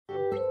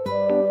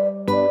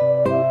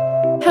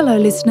Hello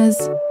listeners,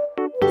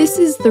 this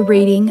is the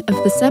reading of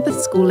the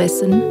Sabbath School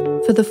lesson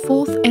for the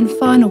fourth and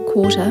final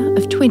quarter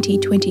of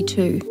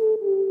 2022.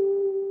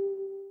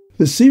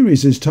 The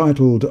series is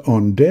titled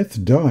On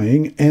Death,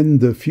 Dying and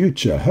the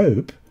Future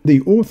Hope. The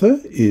author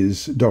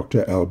is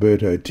Dr.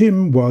 Alberto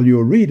Tim, while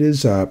your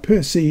readers are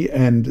Percy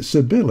and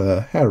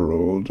Sabbath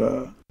Harrold.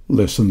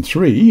 Lesson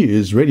 3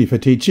 is ready for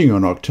teaching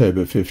on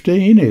October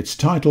 15. It's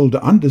titled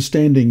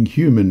Understanding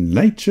Human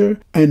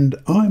Nature, and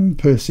I'm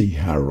Percy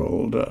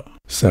Harrold.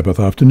 Sabbath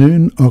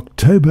Afternoon,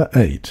 October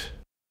 8.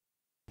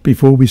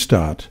 Before we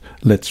start,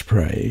 let's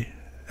pray.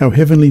 Our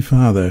Heavenly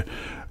Father,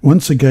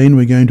 once again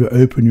we're going to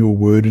open your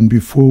word, and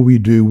before we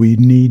do, we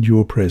need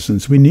your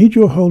presence. We need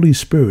your Holy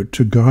Spirit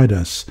to guide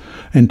us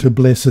and to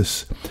bless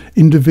us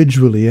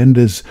individually and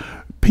as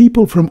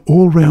people from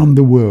all around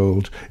the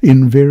world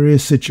in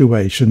various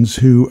situations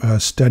who are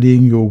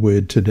studying your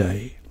word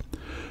today.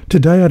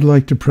 Today I'd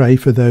like to pray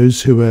for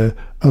those who are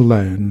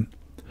alone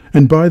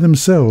and by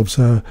themselves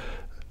are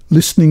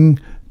listening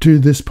to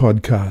this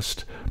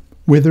podcast,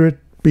 whether it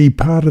be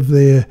part of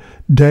their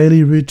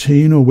daily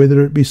routine or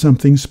whether it be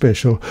something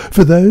special,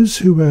 for those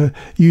who are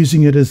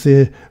using it as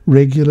their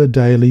regular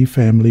daily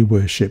family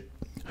worship,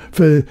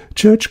 for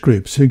church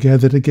groups who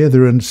gather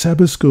together and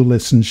Sabbath school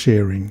lesson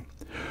sharing,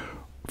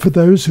 for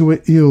those who are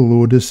ill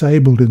or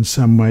disabled in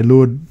some way.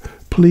 Lord,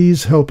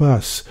 please help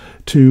us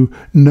to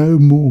know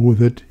more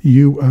that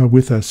you are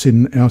with us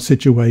in our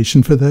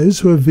situation. For those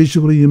who are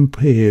visually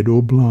impaired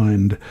or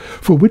blind,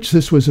 for which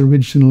this was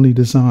originally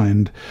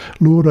designed,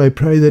 Lord, I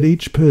pray that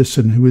each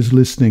person who is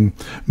listening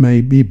may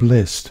be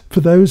blessed.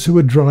 For those who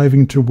are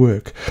driving to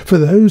work, for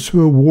those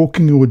who are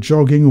walking or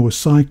jogging or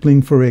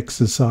cycling for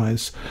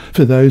exercise,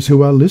 for those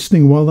who are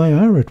listening while they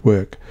are at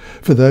work,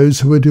 for those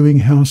who are doing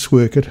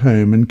housework at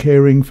home and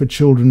caring for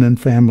children and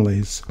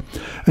families,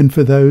 and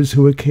for those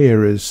who are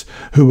carers,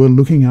 who are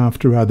looking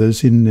after others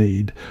in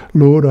need.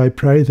 Lord, I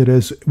pray that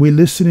as we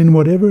listen in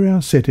whatever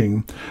our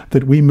setting,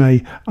 that we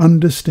may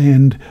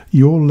understand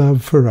your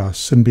love for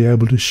us and be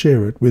able to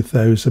share it with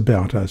those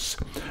about us.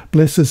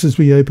 Bless us as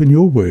we open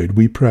your word,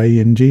 we pray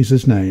in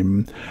Jesus'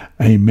 name.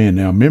 Amen.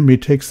 Our memory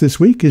text this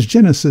week is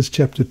Genesis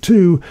chapter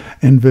 2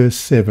 and verse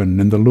 7.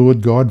 And the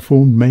Lord God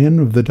formed man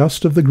of the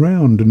dust of the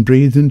ground and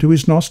breathed into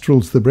his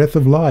nostrils the breath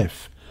of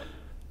life,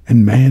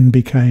 and man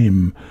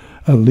became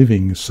a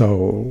living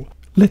soul.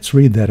 Let's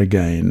read that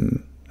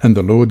again. And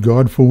the Lord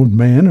God formed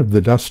man of the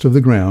dust of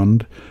the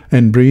ground,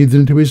 and breathed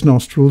into his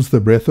nostrils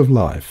the breath of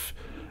life,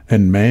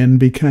 and man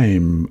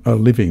became a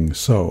living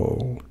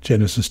soul.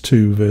 Genesis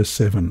 2, verse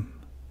 7.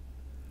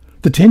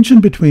 The tension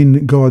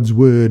between God's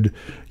word,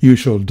 you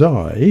shall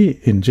die,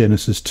 in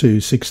Genesis 2,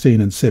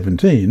 16 and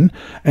 17,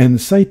 and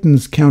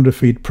Satan's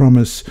counterfeit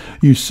promise,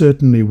 you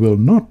certainly will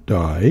not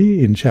die,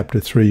 in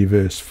chapter 3,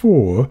 verse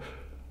 4,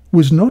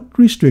 was not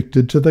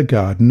restricted to the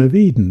Garden of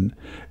Eden.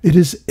 It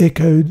is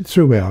echoed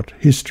throughout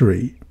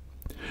history.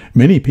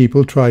 Many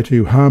people try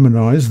to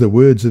harmonize the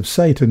words of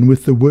Satan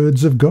with the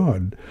words of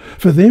God.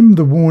 For them,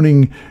 the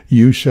warning,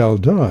 you shall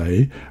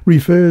die,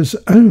 refers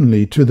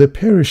only to the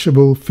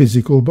perishable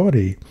physical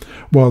body,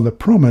 while the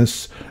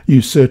promise,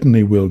 you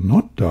certainly will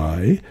not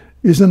die,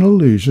 is an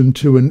allusion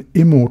to an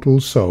immortal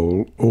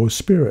soul or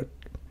spirit.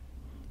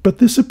 But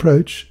this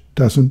approach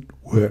doesn't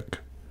work.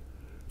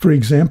 For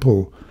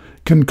example,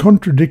 can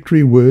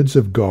contradictory words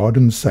of God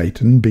and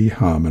Satan be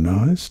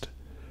harmonized?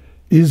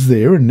 Is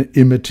there an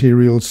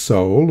immaterial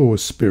soul or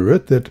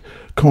spirit that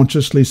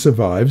consciously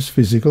survives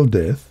physical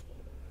death?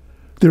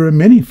 There are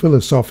many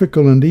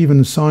philosophical and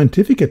even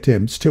scientific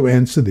attempts to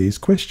answer these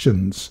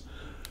questions.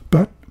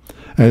 But,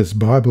 as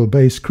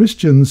Bible-based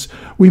Christians,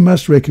 we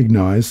must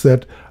recognize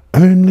that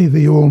only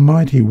the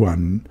Almighty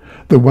One,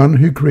 the one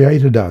who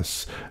created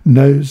us,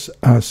 knows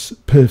us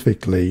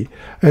perfectly,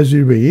 as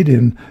we read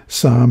in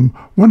Psalm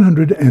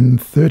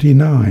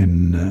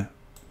 139.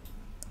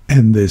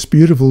 And this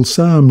beautiful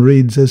psalm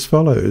reads as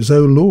follows,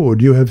 O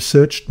Lord, you have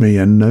searched me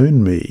and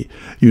known me.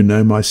 You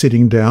know my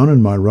sitting down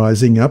and my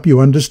rising up. You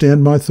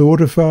understand my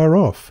thought afar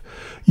off.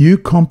 You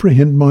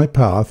comprehend my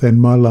path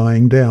and my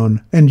lying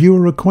down, and you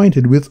are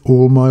acquainted with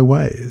all my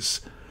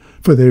ways.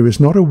 For there is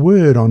not a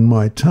word on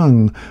my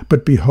tongue,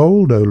 but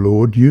behold, O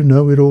Lord, you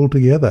know it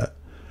altogether.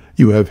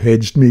 You have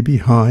hedged me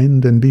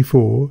behind and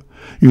before.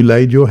 You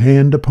laid your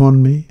hand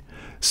upon me.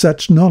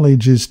 Such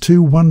knowledge is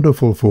too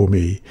wonderful for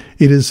me.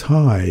 It is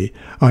high.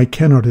 I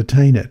cannot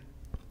attain it.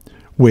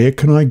 Where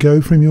can I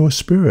go from your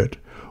spirit?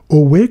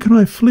 Or where can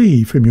I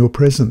flee from your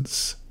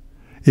presence?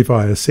 If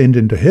I ascend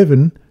into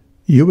heaven,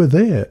 you are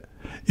there.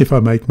 If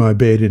I make my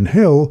bed in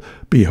hell,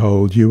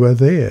 behold, you are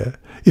there.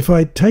 If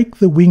I take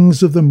the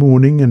wings of the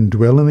morning and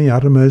dwell in the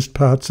uttermost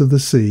parts of the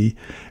sea,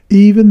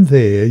 even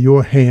there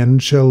your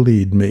hand shall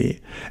lead me,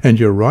 and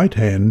your right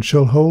hand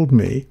shall hold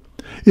me.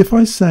 If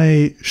I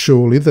say,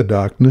 surely the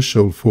darkness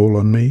shall fall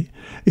on me,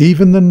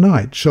 even the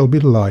night shall be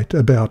light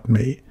about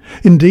me.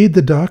 Indeed,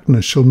 the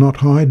darkness shall not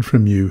hide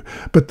from you,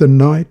 but the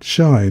night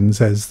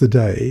shines as the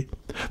day.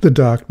 The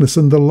darkness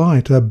and the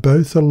light are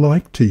both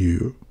alike to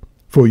you.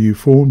 For you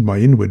formed my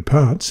inward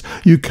parts,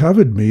 you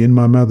covered me in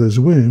my mother's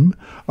womb.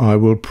 I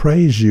will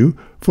praise you,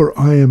 for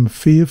I am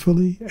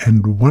fearfully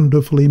and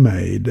wonderfully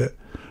made.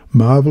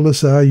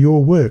 Marvellous are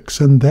your works,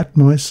 and that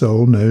my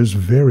soul knows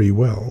very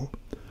well.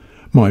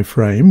 My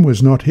frame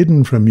was not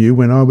hidden from you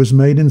when I was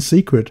made in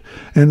secret,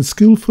 and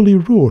skilfully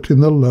wrought in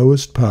the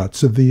lowest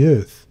parts of the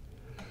earth.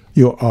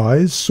 Your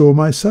eyes saw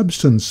my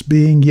substance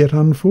being yet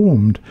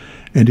unformed,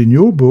 and in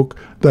your book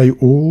they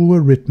all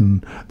were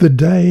written, the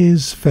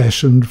days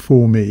fashioned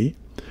for me,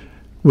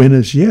 when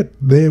as yet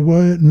there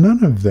were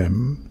none of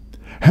them.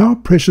 How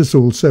precious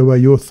also are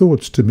your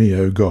thoughts to me,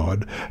 O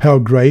God! How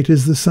great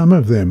is the sum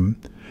of them!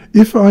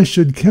 If I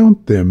should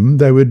count them,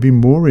 they would be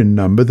more in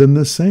number than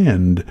the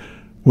sand.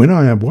 When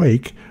I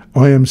awake,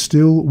 I am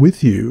still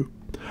with you.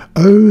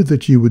 Oh,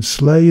 that you would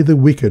slay the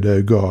wicked,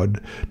 O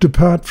God!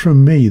 Depart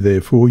from me,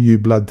 therefore, you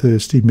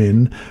bloodthirsty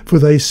men, for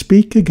they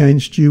speak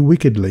against you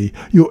wickedly.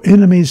 Your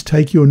enemies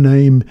take your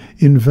name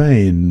in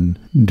vain.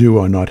 Do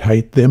I not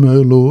hate them,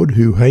 O Lord,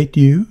 who hate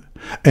you?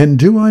 And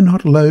do I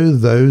not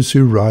loathe those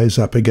who rise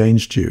up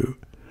against you?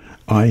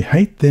 I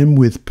hate them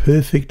with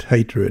perfect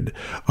hatred.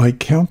 I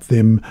count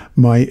them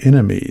my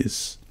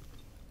enemies.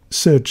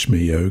 Search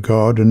me, O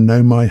God, and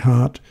know my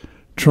heart.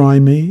 Try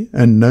me,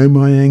 and know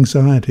my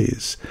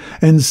anxieties,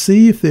 and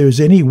see if there is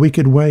any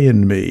wicked way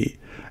in me,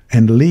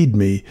 and lead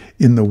me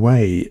in the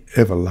way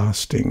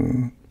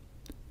everlasting.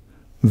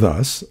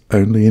 Thus,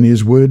 only in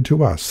his word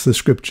to us, the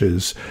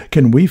Scriptures,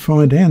 can we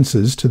find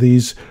answers to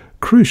these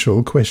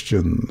crucial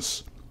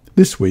questions.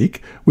 This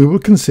week, we will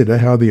consider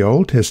how the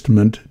Old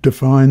Testament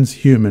defines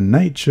human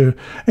nature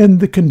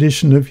and the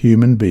condition of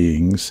human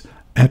beings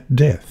at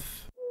death.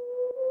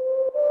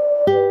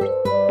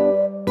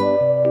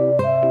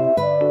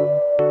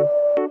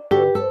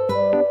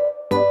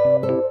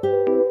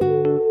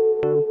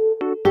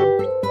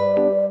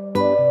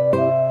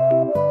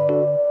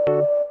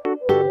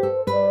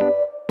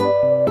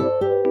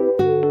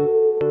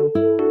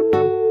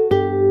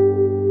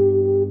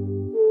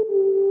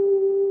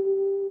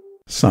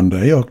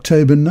 Sunday,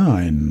 October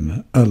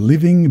 9, A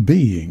Living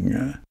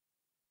Being.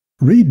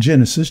 Read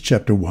Genesis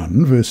chapter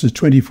 1, verses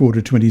 24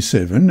 to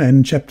 27,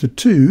 and chapter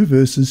 2,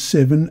 verses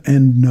 7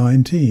 and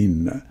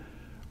 19.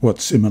 What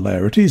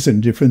similarities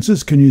and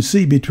differences can you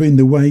see between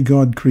the way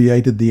God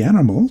created the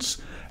animals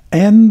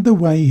and the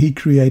way he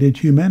created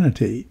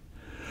humanity?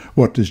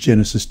 What does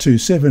Genesis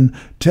 2:7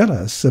 tell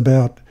us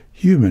about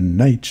human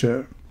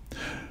nature?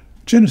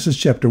 Genesis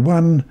chapter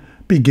 1,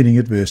 beginning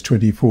at verse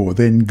 24.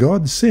 Then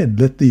God said,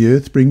 Let the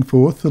earth bring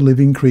forth the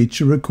living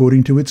creature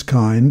according to its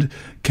kind,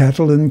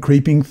 cattle and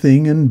creeping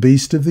thing and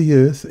beast of the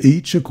earth,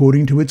 each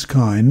according to its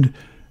kind.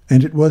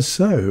 And it was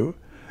so.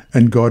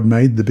 And God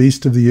made the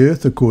beast of the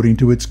earth according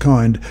to its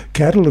kind,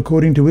 cattle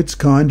according to its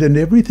kind, and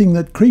everything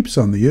that creeps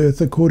on the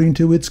earth according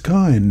to its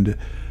kind.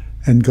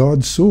 And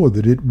God saw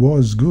that it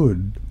was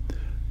good.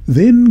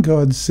 Then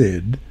God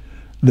said,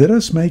 Let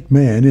us make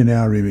man in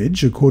our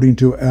image, according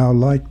to our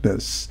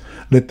likeness.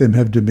 Let them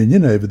have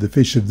dominion over the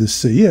fish of the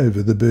sea,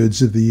 over the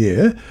birds of the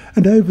air,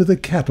 and over the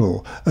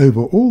cattle,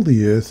 over all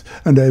the earth,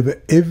 and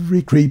over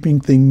every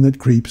creeping thing that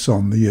creeps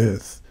on the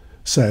earth.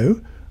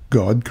 So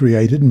God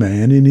created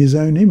man in his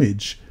own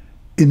image.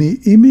 In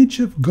the image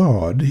of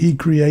God he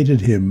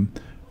created him.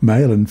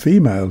 Male and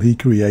female he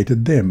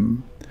created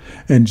them.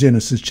 And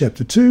Genesis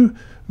chapter 2,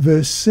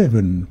 verse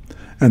 7.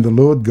 And the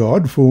Lord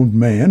God formed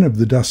man of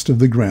the dust of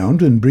the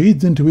ground, and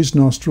breathed into his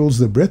nostrils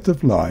the breath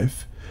of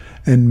life,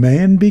 and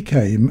man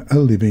became a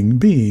living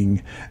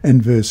being.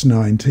 And verse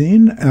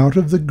 19, Out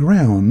of the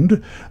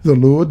ground the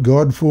Lord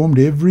God formed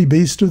every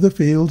beast of the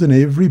field and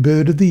every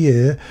bird of the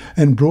air,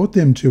 and brought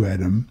them to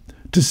Adam,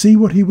 to see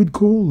what he would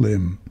call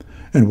them.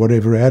 And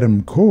whatever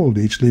Adam called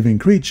each living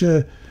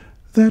creature,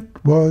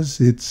 that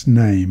was its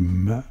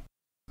name.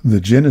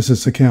 The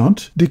Genesis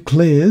account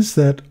declares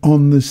that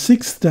on the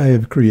sixth day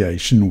of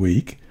creation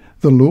week,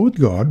 the Lord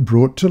God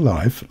brought to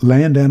life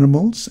land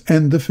animals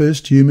and the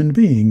first human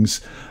beings,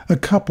 a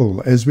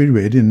couple, as we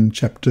read in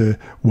chapter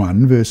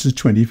 1, verses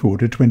 24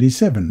 to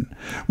 27.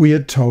 We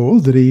are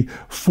told that he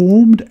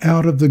formed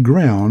out of the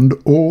ground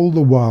all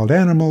the wild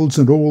animals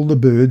and all the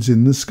birds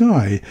in the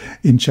sky,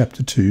 in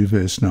chapter 2,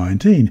 verse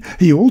 19.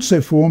 He also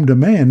formed a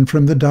man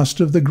from the dust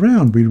of the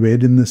ground, we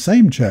read in the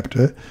same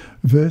chapter,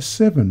 verse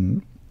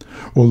 7.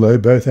 Although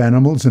both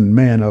animals and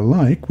man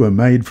alike were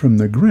made from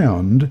the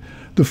ground,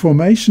 the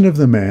formation of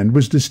the man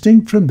was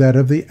distinct from that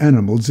of the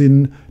animals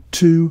in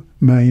two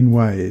main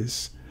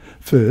ways.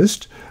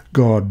 First,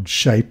 God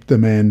shaped the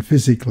man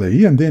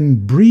physically and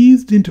then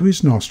breathed into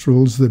his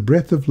nostrils the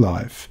breath of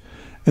life,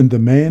 and the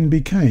man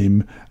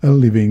became a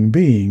living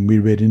being, we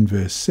read in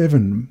verse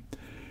 7.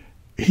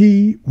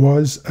 He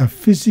was a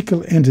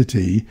physical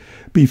entity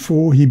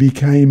before he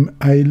became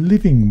a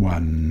living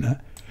one.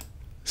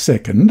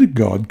 Second,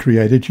 God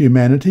created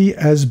humanity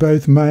as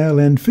both male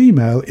and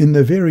female in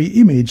the very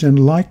image and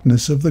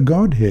likeness of the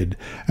Godhead,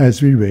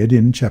 as we read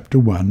in chapter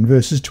 1,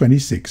 verses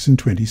 26 and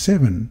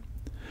 27.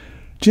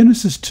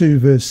 Genesis 2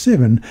 verse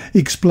 7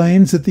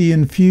 explains that the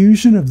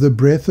infusion of the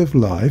breath of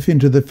life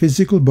into the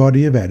physical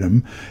body of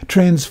Adam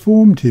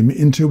transformed him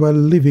into a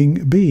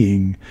living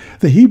being.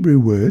 The Hebrew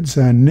words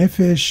are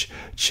nephesh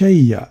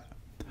chaya,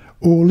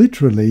 or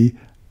literally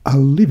a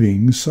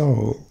living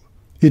soul.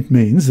 It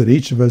means that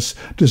each of us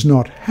does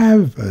not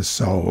have a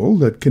soul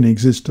that can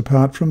exist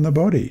apart from the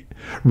body.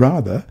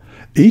 Rather,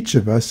 each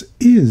of us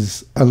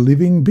is a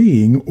living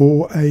being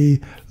or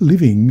a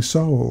living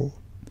soul.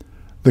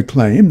 The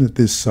claim that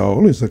this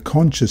soul is a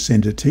conscious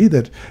entity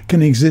that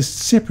can exist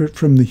separate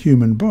from the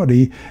human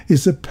body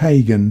is a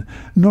pagan,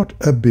 not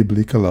a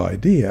biblical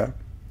idea.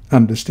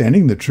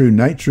 Understanding the true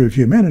nature of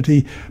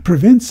humanity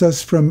prevents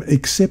us from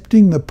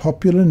accepting the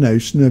popular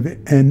notion of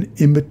an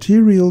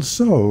immaterial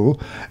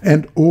soul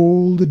and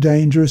all the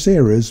dangerous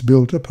errors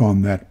built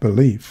upon that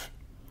belief.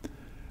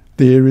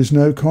 There is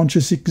no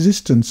conscious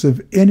existence of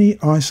any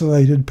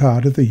isolated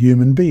part of the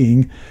human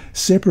being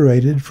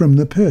separated from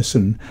the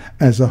person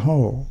as a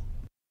whole.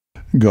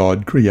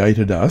 God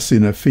created us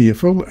in a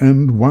fearful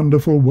and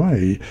wonderful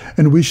way,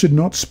 and we should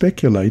not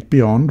speculate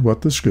beyond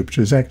what the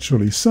Scriptures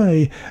actually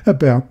say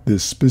about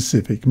this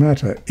specific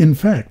matter. In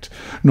fact,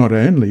 not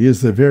only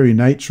is the very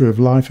nature of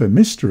life a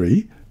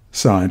mystery,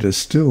 scientists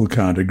still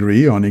can't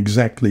agree on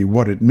exactly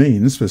what it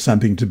means for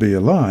something to be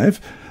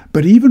alive,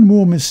 but even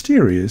more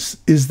mysterious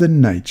is the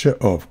nature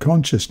of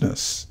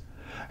consciousness.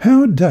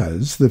 How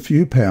does the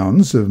few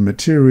pounds of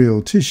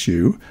material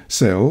tissue,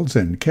 cells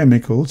and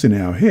chemicals in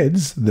our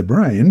heads, the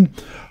brain,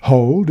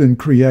 hold and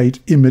create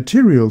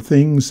immaterial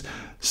things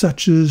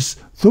such as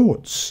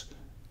thoughts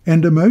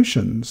and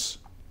emotions?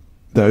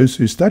 Those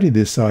who study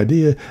this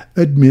idea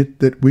admit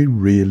that we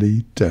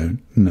really don't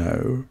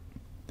know.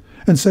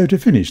 And so to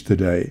finish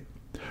today,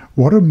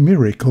 what a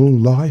miracle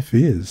life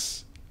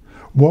is!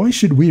 Why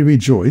should we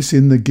rejoice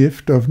in the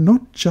gift of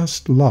not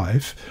just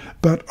life,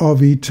 but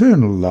of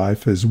eternal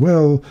life as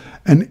well,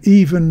 an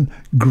even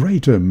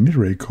greater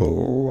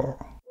miracle?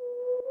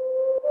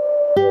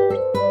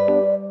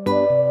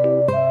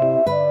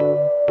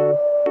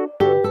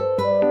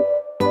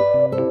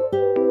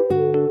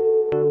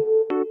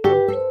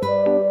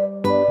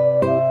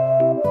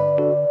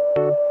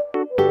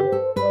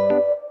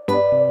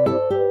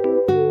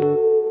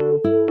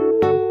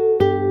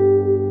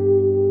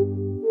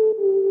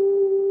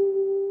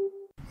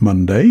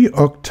 Monday,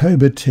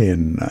 October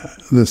 10.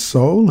 The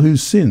soul who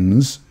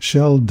sins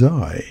shall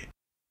die.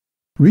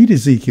 Read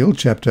Ezekiel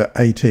chapter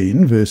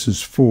 18,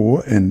 verses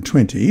 4 and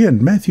 20,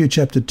 and Matthew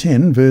chapter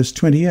 10, verse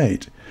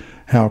 28.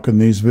 How can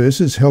these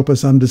verses help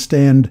us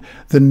understand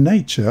the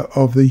nature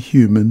of the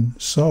human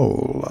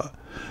soul?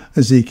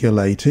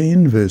 Ezekiel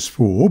 18, verse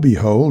 4,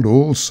 Behold,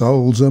 all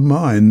souls are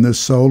mine. The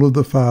soul of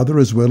the Father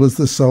as well as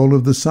the soul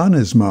of the Son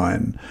is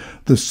mine.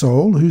 The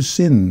soul who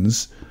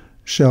sins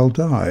shall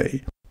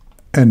die.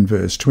 And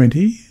verse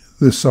 20,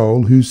 The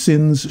soul who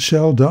sins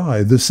shall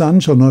die. The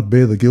Son shall not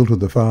bear the guilt of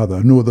the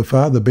Father, nor the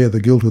Father bear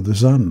the guilt of the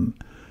Son.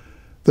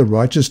 The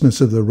righteousness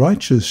of the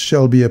righteous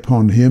shall be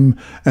upon him,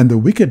 and the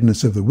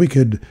wickedness of the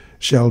wicked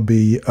shall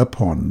be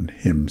upon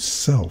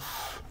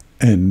himself.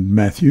 And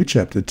Matthew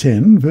chapter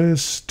 10,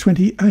 verse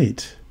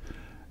 28.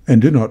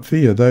 And do not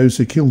fear those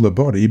who kill the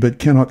body, but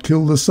cannot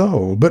kill the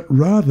soul, but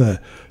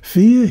rather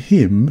fear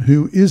him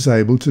who is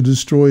able to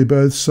destroy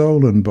both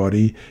soul and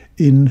body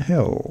in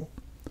hell.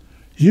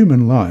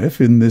 Human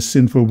life in this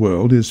sinful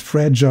world is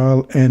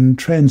fragile and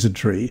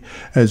transitory,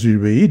 as we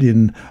read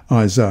in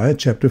Isaiah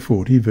chapter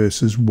 40,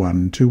 verses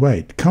 1 to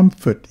 8.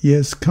 Comfort,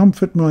 yes,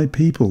 comfort my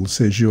people,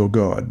 says your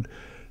God.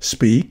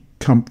 Speak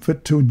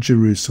comfort to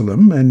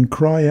Jerusalem, and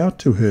cry out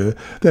to her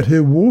that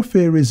her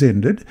warfare is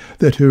ended,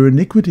 that her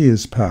iniquity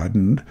is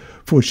pardoned,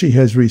 for she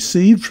has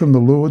received from the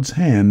Lord's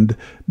hand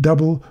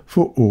double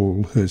for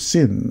all her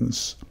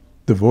sins.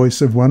 The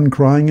voice of one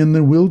crying in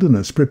the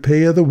wilderness,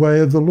 Prepare the way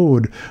of the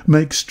Lord,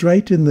 make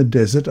straight in the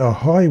desert a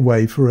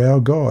highway for our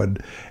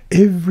God.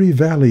 Every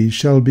valley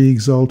shall be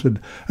exalted,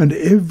 and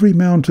every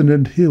mountain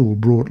and hill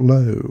brought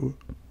low.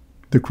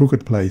 The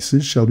crooked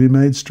places shall be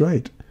made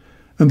straight,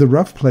 and the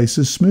rough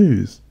places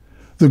smooth.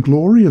 The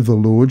glory of the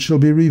Lord shall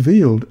be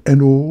revealed,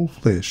 and all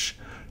flesh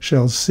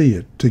shall see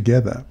it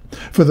together.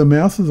 For the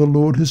mouth of the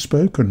Lord has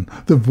spoken.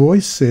 The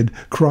voice said,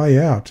 Cry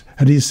out.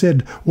 And he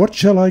said, What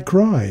shall I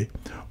cry?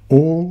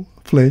 All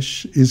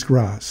flesh is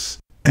grass,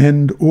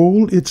 and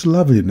all its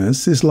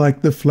loveliness is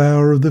like the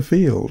flower of the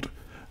field.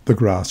 The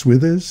grass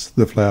withers,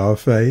 the flower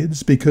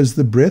fades, because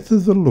the breath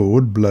of the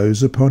Lord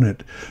blows upon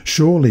it.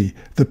 Surely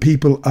the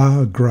people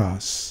are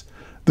grass.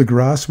 The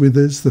grass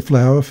withers, the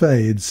flower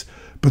fades,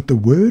 but the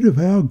word of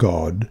our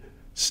God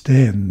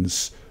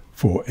stands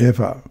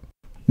forever.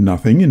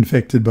 Nothing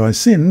infected by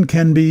sin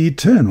can be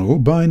eternal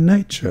by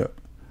nature.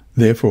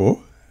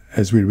 Therefore,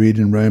 as we read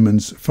in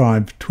Romans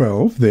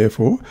 5:12,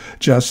 therefore,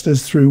 just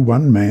as through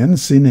one man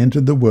sin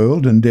entered the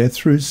world, and death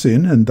through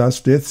sin, and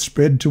thus death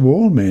spread to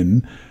all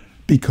men,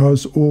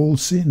 because all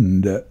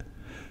sinned.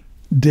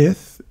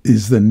 Death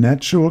is the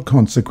natural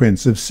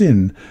consequence of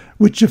sin,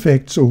 which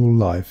affects all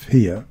life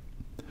here.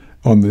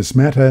 On this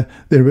matter,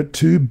 there are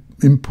two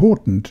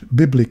important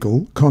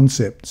biblical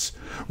concepts.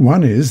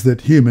 One is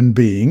that human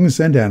beings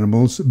and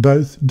animals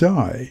both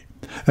die.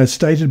 As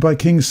stated by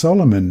King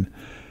Solomon,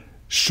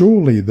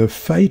 "Surely the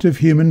fate of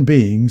human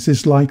beings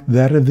is like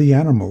that of the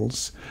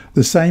animals.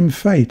 The same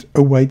fate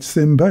awaits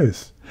them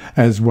both.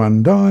 As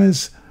one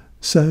dies,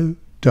 so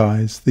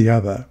dies the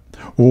other.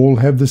 All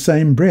have the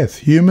same breath.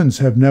 Humans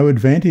have no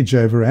advantage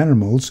over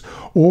animals.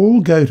 All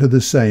go to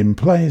the same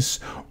place.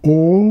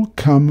 All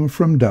come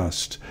from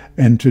dust,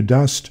 and to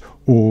dust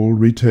all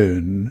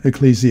return."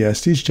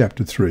 Ecclesiastes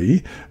chapter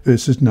 3,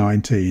 verses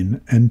 19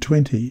 and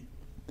 20.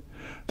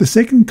 The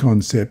second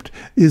concept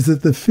is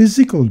that the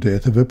physical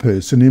death of a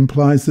person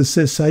implies the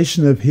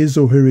cessation of his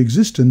or her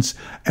existence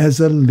as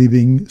a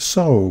living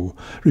soul.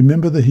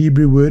 Remember the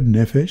Hebrew word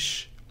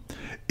nephesh?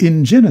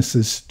 In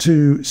Genesis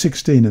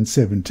 2:16 and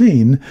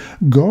 17,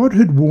 God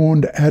had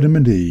warned Adam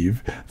and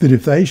Eve that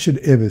if they should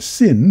ever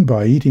sin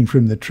by eating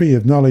from the tree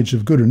of knowledge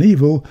of good and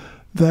evil,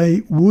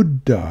 they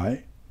would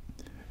die.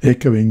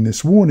 Echoing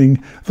this warning,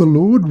 the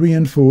Lord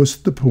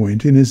reinforced the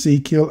point in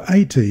Ezekiel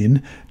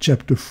 18,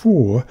 chapter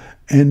 4,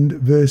 and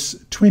verse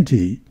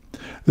 20.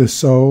 "The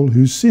soul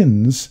who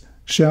sins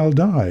shall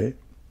die."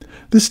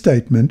 This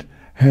statement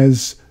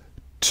has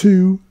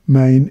two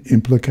main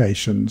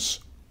implications.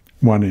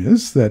 One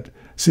is that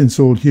since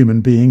all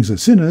human beings are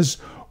sinners,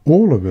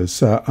 all of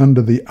us are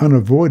under the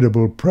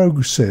unavoidable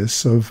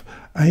process of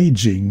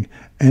aging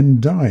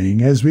and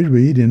dying, as we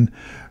read in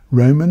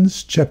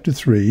Romans chapter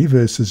 3,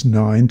 verses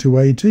 9 to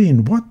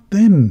 18. "What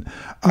then?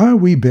 Are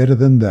we better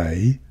than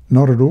they?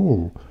 Not at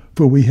all.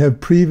 For we have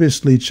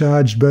previously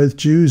charged both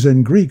Jews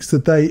and Greeks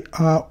that they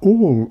are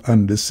all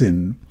under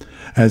sin.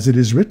 As it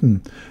is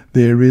written,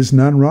 there is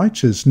none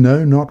righteous,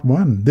 no, not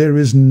one. There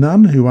is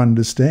none who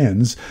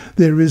understands.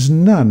 There is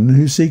none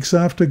who seeks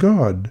after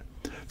God.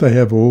 They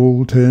have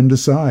all turned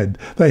aside.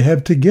 They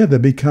have together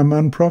become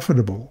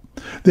unprofitable.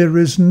 There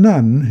is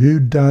none who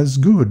does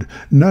good,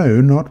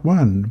 no, not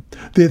one.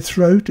 Their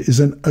throat is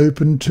an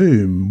open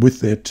tomb.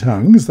 With their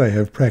tongues they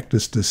have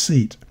practised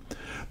deceit.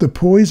 The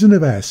poison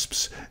of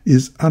asps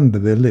is under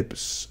their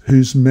lips,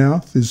 whose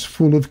mouth is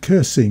full of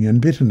cursing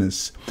and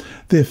bitterness.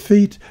 Their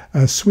feet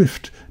are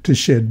swift to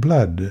shed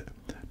blood.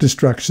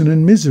 Destruction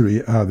and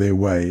misery are their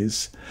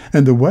ways,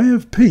 and the way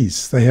of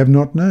peace they have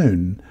not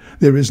known.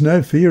 There is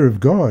no fear of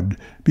God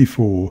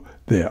before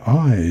their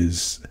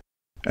eyes."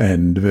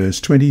 And verse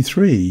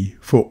 23,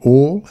 "For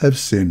all have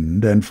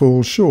sinned and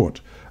fall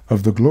short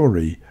of the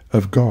glory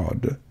of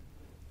God."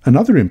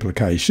 Another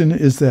implication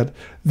is that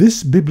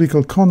this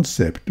biblical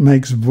concept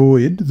makes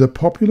void the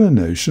popular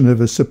notion of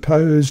a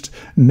supposed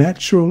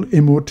natural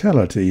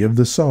immortality of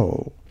the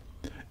soul.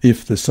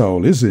 If the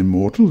soul is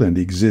immortal and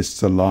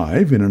exists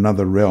alive in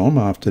another realm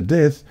after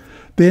death,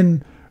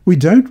 then we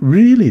don't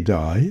really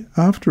die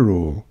after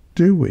all,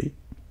 do we?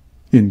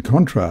 In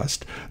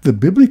contrast, the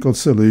biblical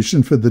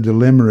solution for the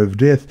dilemma of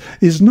death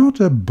is not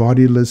a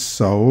bodiless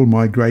soul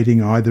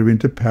migrating either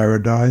into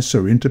paradise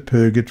or into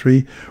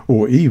purgatory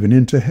or even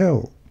into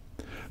hell.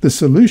 The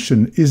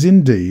solution is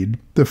indeed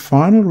the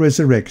final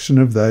resurrection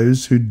of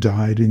those who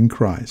died in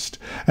Christ,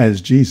 as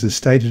Jesus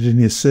stated in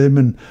his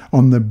sermon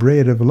on the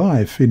bread of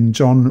life in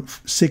John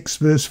 6,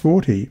 verse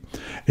 40.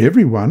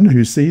 "Everyone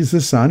who sees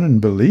the Son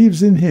and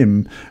believes in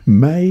him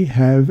may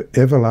have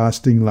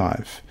everlasting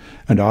life,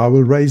 and I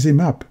will raise him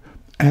up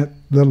at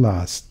the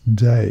last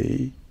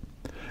day."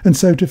 And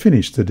so to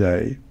finish the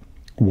day,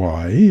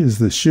 why is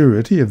the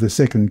surety of the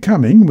second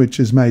coming, which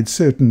is made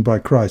certain by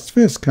Christ's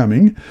first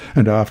coming,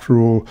 and after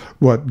all,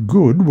 what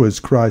good was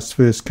Christ's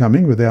first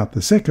coming without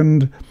the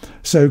second,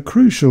 so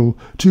crucial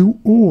to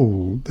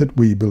all that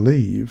we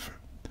believe?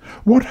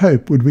 What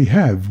hope would we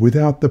have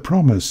without the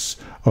promise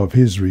of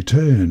his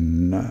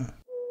return?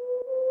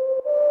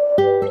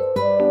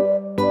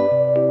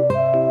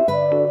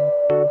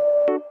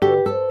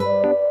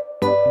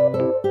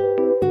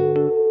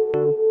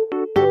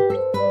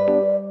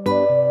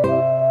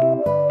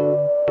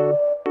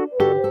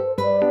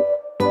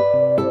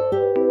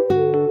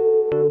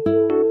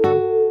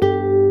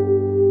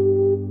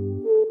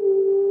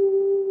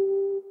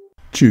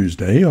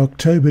 Tuesday,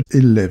 October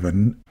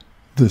 11.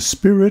 The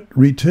Spirit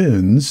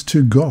returns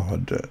to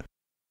God.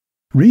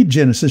 Read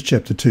Genesis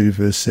chapter 2,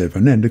 verse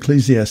 7 and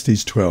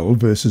Ecclesiastes 12,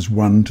 verses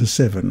 1 to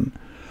 7.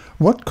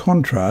 What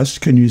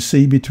contrast can you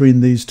see between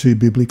these two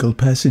biblical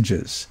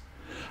passages?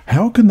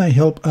 How can they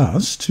help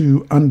us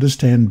to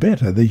understand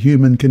better the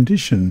human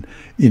condition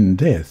in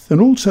death?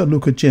 And also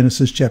look at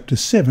Genesis chapter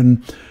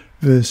 7,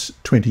 verse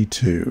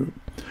 22.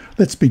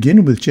 Let's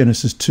begin with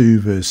Genesis 2,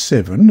 verse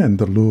 7. "And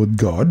the Lord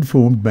God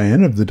formed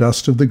man of the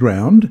dust of the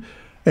ground,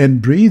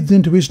 and breathed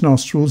into his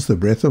nostrils the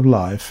breath of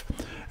life,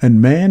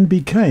 and man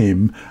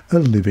became a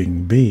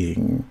living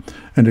being."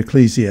 And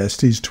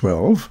Ecclesiastes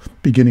 12,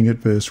 beginning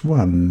at verse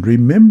 1.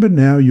 "Remember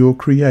now your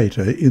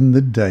Creator in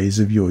the days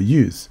of your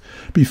youth,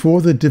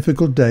 before the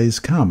difficult days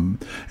come,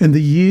 and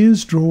the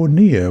years draw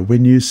near,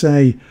 when you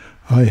say,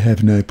 I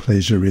have no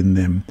pleasure in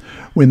them.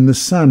 When the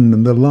sun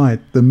and the light,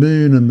 the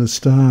moon and the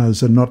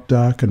stars are not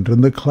darkened,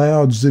 and the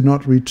clouds do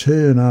not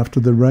return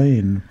after the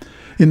rain.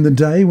 In the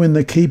day when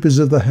the keepers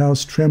of the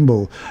house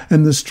tremble,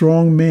 and the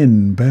strong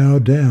men bow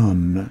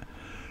down.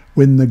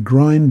 When the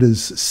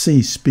grinders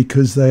cease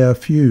because they are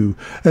few,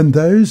 and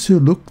those who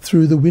look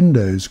through the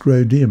windows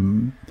grow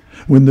dim.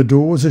 When the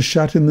doors are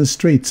shut in the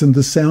streets, and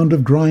the sound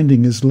of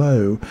grinding is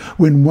low.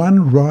 When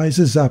one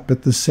rises up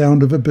at the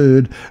sound of a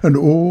bird, and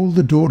all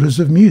the daughters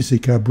of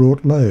music are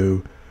brought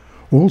low.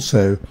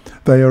 Also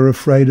they are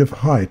afraid of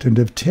height and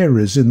of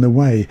terrors in the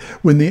way.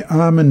 When the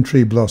almond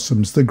tree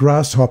blossoms, the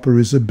grasshopper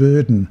is a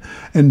burden,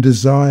 and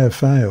desire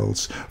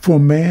fails. For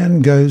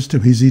man goes to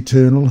his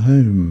eternal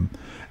home,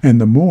 and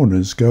the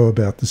mourners go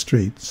about the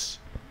streets.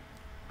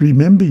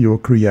 Remember your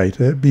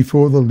Creator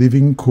before the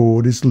living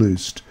cord is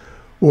loosed,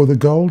 or the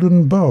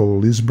golden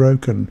bowl is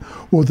broken,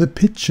 or the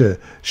pitcher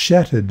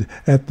shattered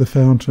at the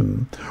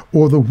fountain,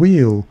 or the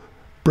wheel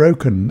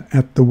broken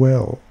at the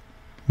well.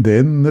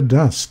 Then the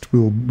dust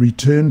will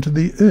return to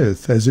the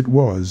earth as it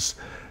was,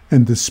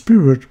 and the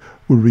spirit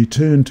will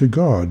return to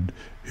God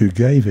who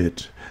gave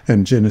it.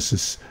 And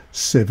Genesis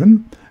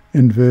 7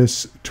 and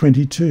verse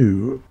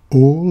 22.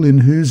 All in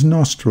whose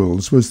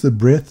nostrils was the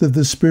breath of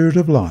the Spirit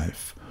of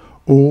life,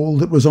 all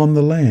that was on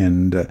the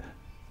land,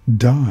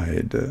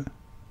 died.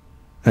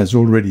 As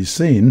already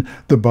seen,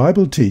 the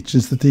Bible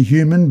teaches that the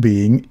human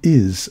being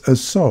is a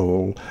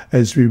soul,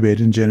 as we read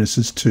in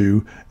Genesis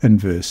 2 and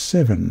verse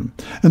 7.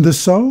 And the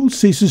soul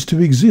ceases to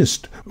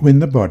exist when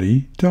the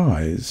body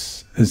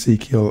dies.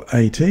 Ezekiel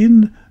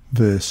 18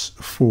 verse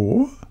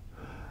 4,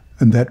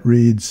 and that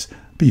reads,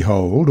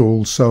 Behold,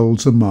 all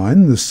souls are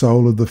mine, the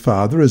soul of the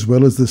Father as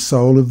well as the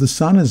soul of the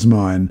Son is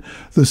mine.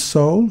 The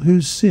soul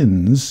who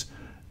sins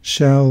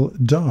shall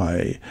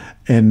die.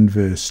 And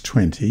verse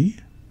 20,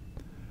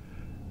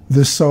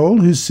 The soul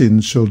who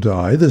sins shall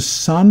die. The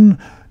Son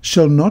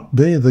shall not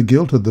bear the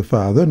guilt of the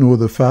Father, nor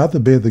the Father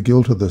bear the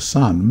guilt of the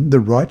Son. The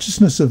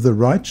righteousness of the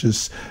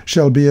righteous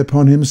shall be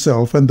upon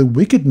himself, and the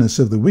wickedness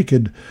of the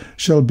wicked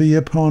shall be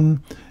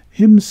upon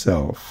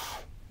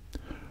himself.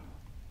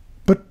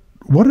 But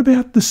what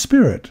about the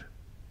spirit?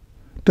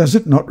 Does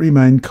it not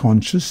remain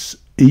conscious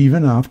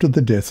even after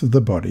the death of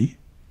the body?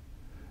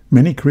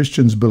 Many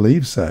Christians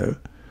believe so,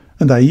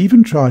 and they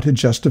even try to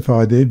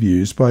justify their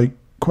views by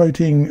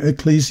quoting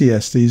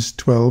Ecclesiastes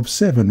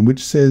 12:7,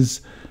 which says,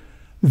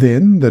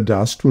 Then the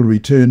dust will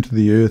return to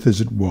the earth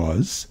as it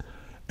was,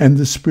 and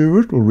the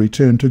spirit will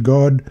return to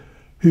God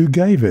who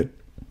gave it.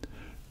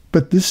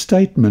 But this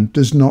statement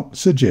does not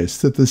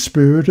suggest that the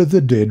spirit of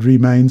the dead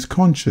remains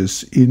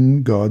conscious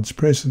in God's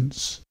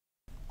presence.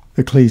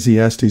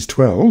 Ecclesiastes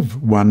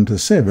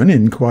 12:1-7,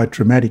 in quite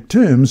dramatic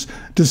terms,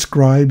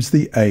 describes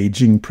the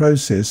aging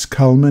process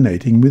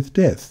culminating with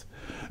death.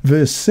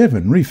 Verse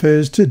 7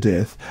 refers to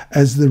death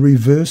as the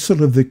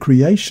reversal of the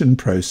creation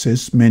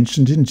process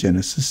mentioned in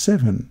Genesis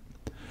 7.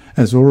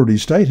 As already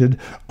stated,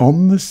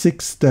 on the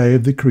 6th day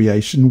of the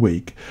creation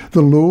week,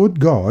 the Lord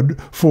God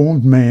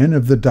formed man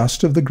of the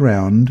dust of the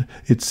ground,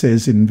 it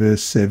says in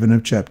verse 7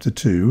 of chapter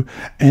 2,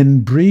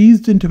 and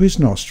breathed into his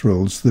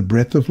nostrils the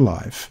breath of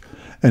life,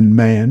 and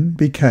man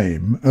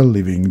became a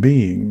living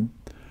being.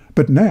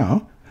 But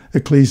now,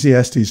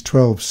 Ecclesiastes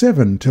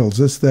 12:7 tells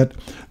us that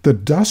the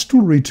dust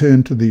will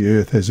return to the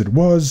earth as it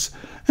was,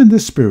 and the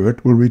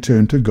spirit will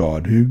return to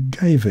God who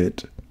gave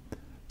it.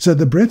 So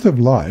the breath of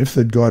life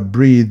that God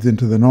breathed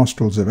into the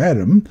nostrils of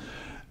Adam,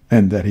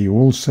 and that he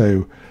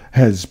also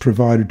has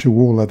provided to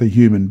all other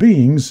human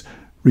beings,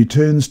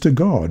 returns to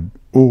God,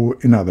 or,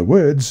 in other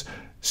words,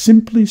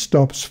 simply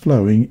stops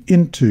flowing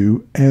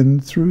into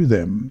and through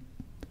them.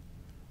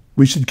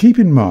 We should keep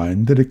in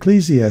mind that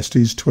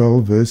Ecclesiastes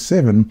 12 verse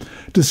 7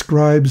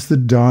 describes the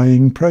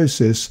dying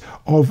process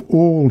of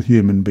all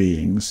human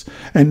beings,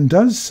 and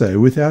does so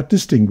without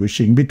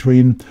distinguishing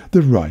between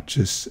the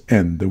righteous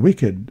and the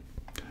wicked.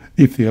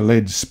 If the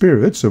alleged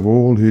spirits of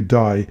all who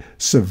die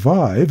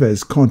survive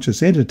as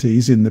conscious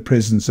entities in the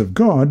presence of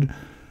God,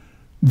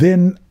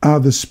 then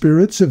are the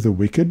spirits of the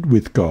wicked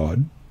with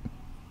God?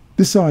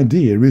 This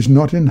idea is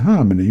not in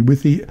harmony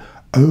with the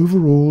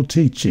overall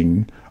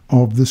teaching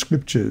of the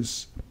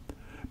Scriptures.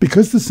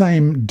 Because the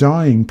same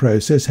dying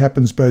process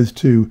happens both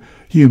to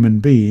human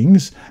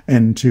beings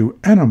and to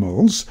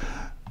animals,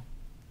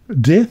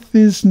 death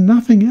is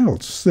nothing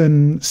else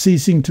than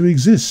ceasing to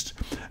exist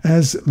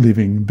as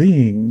living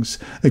beings.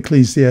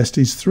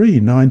 Ecclesiastes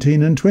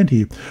 3:19 and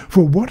 20.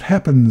 For what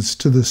happens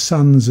to the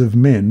sons of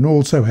men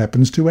also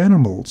happens to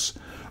animals.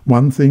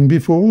 One thing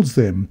befalls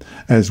them.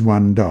 As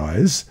one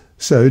dies,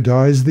 so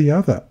dies the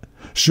other.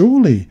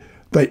 Surely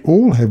they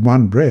all have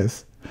one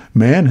breath.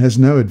 Man has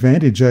no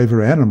advantage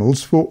over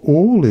animals, for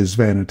all is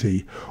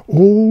vanity.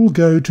 All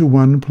go to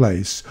one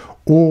place.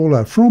 All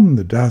are from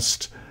the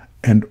dust,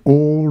 and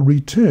all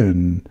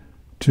return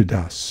to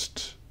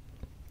dust.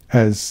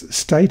 As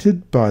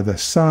stated by the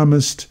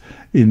psalmist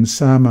in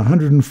Psalm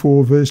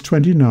 104 verse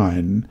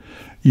 29,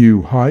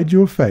 You hide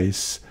your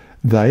face,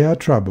 they are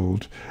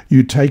troubled.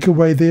 You take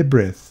away their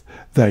breath,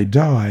 they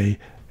die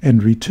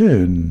and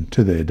return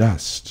to their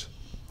dust.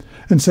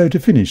 And so to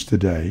finish the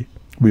day,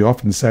 we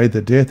often say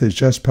that death is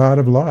just part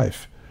of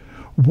life.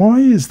 Why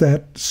is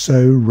that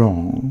so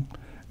wrong?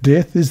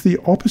 Death is the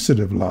opposite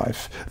of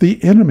life,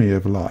 the enemy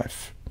of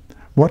life.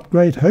 What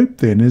great hope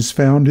then is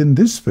found in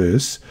this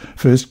verse,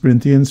 1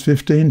 Corinthians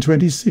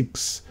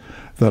 15:26.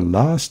 The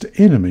last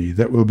enemy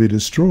that will be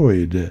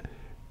destroyed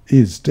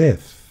is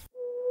death.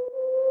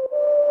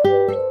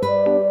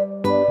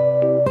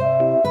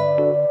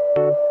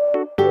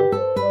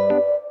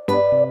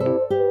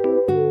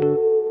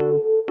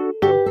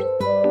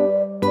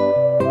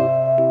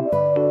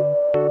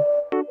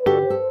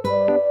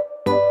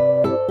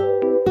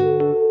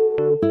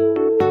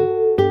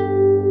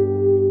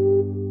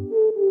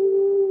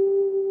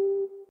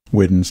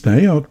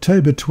 Wednesday,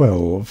 October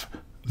 12.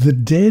 The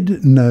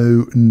dead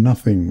know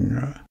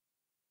nothing.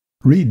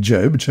 Read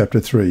Job chapter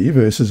 3,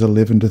 verses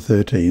 11 to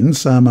 13,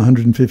 Psalm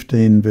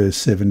 115, verse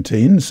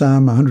 17,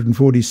 Psalm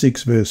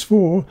 146, verse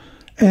 4,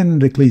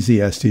 and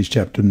Ecclesiastes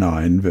chapter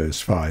 9,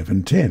 verse 5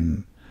 and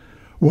 10.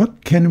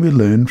 What can we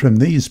learn from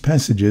these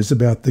passages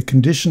about the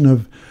condition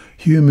of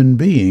human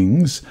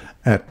beings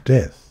at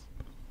death?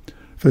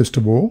 First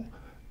of all,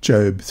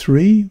 Job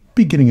 3,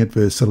 beginning at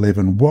verse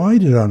 11, Why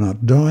did I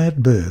not die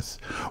at birth?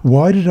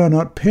 Why did I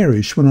not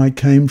perish when I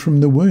came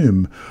from the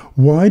womb?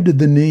 Why did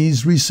the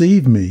knees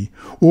receive me?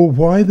 Or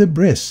why the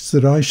breasts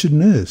that I should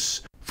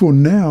nurse? For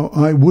now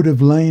I would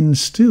have lain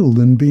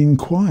still and been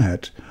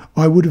quiet.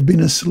 I would have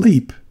been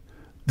asleep.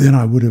 Then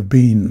I would have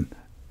been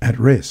at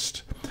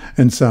rest.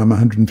 And Psalm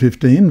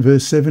 115,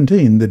 verse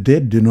 17, The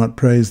dead do not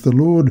praise the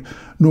Lord,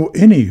 nor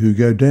any who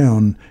go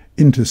down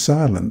into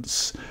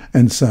silence.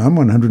 And Psalm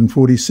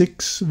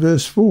 146,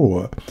 verse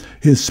 4,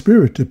 His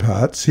spirit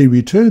departs, he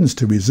returns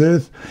to his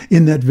earth.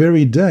 In that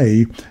very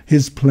day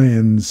his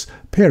plans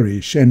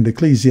perish. And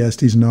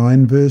Ecclesiastes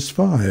 9, verse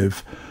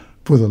 5,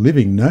 For the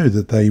living know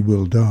that they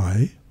will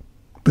die,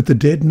 but the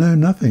dead know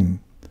nothing,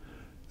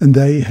 and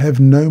they have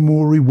no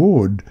more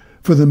reward,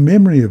 for the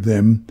memory of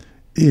them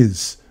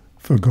is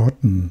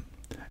forgotten.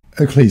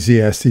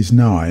 Ecclesiastes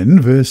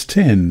 9, verse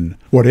 10,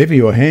 Whatever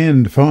your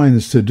hand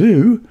finds to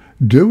do,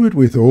 do it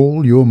with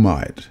all your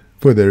might,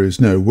 for there is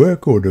no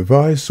work or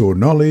device or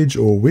knowledge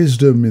or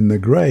wisdom in the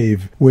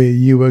grave where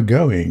you are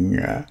going.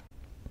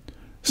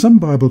 Some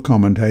Bible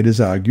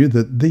commentators argue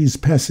that these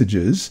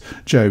passages,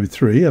 Job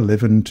 3,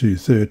 11 to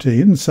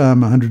 13,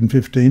 Psalm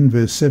 115,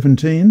 verse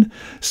 17,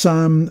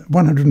 Psalm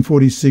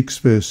 146,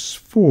 verse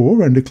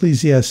 4, and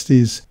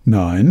Ecclesiastes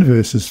 9,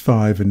 verses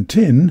 5 and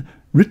 10,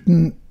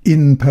 written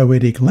in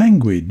poetic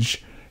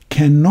language,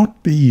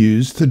 cannot be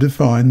used to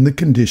define the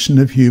condition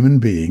of human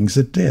beings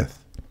at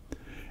death.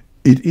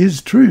 It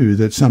is true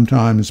that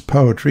sometimes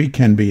poetry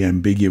can be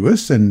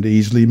ambiguous and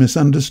easily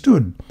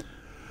misunderstood,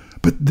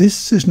 but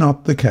this is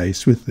not the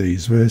case with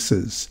these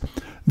verses.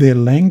 Their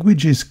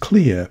language is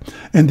clear,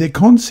 and their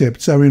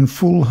concepts are in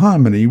full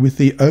harmony with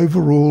the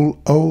overall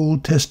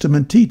Old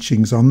Testament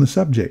teachings on the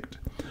subject.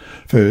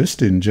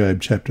 First, in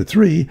Job chapter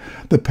 3,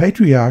 the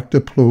patriarch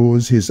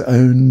deplores his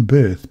own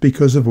birth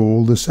because of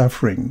all the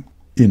suffering.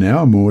 In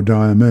our more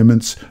dire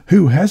moments,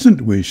 who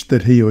hasn't wished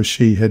that he or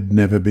she had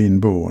never been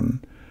born?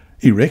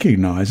 He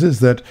recognizes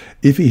that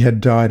if he had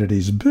died at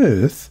his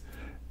birth,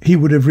 he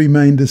would have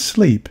remained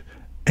asleep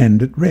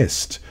and at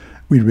rest.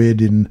 We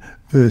read in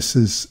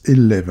verses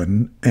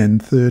 11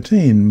 and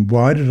 13,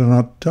 Why did I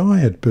not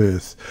die at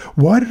birth?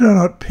 Why did I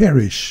not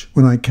perish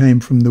when I came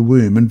from the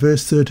womb? And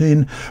verse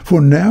 13,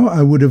 For now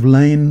I would have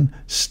lain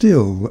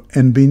still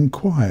and been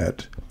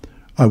quiet.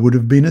 I would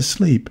have been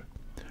asleep.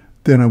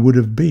 Then I would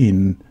have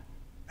been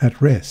at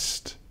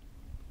rest.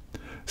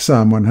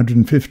 Psalm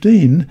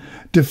 115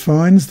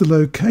 defines the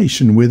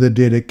location where the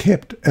dead are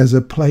kept as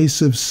a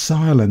place of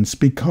silence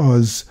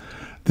because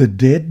the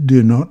dead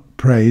do not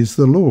praise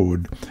the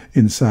Lord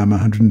in Psalm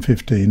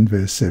 115,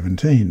 verse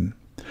 17.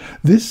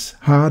 This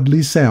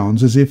hardly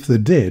sounds as if the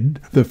dead,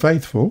 the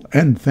faithful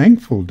and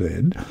thankful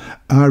dead,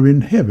 are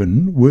in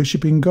heaven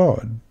worshipping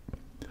God.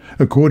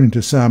 According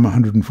to Psalm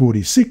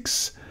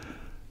 146,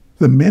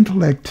 the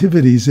mental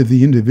activities of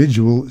the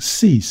individual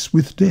cease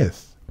with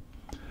death.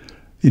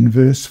 In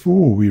verse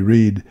 4 we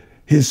read,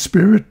 His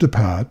spirit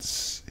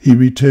departs, he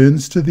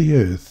returns to the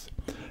earth.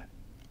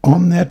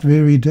 On that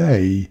very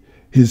day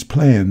his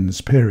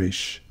plans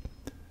perish.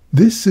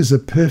 This is a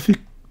perfect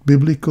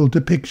biblical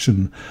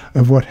depiction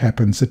of what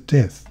happens at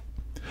death.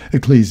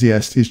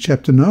 Ecclesiastes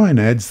chapter 9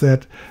 adds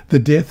that the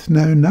death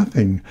know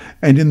nothing,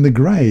 and in the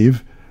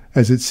grave,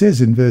 as it says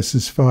in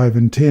verses 5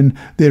 and 10,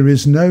 there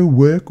is no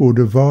work or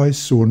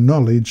device or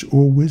knowledge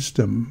or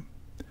wisdom.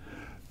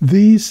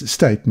 These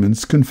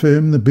statements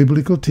confirm the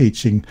biblical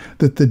teaching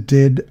that the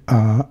dead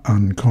are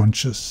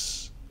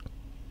unconscious.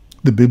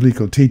 The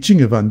biblical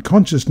teaching of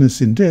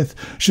unconsciousness in death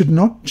should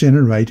not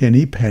generate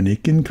any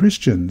panic in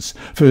Christians.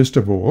 First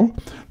of all,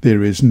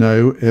 there is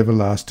no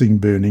everlasting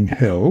burning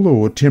hell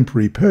or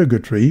temporary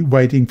purgatory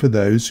waiting for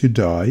those who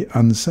die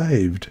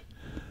unsaved.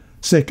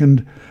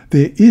 Second,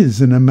 there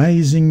is an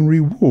amazing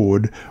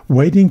reward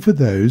waiting for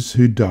those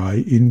who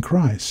die in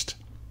Christ.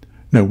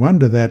 No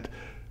wonder that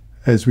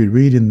as we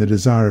read in The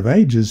Desire of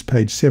Ages,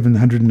 page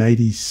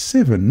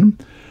 787,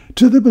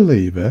 to the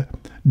believer,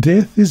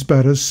 death is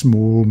but a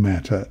small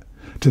matter.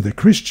 To the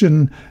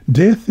Christian,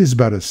 death is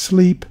but a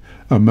sleep,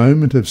 a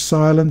moment of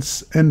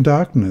silence and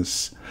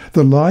darkness.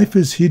 The life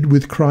is hid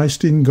with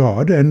Christ in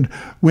God, and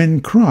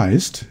when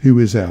Christ, who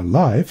is our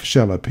life,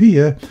 shall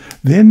appear,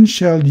 then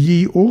shall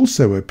ye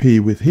also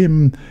appear with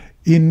him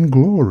in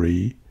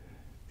glory.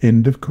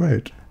 End of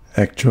quote.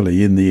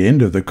 Actually, in the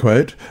end of the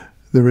quote,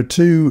 there are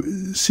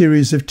two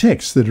series of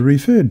texts that are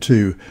referred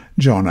to.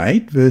 John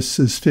 8,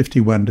 verses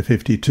 51 to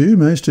 52,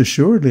 most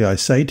assuredly I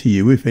say to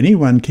you, if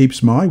anyone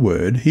keeps my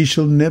word, he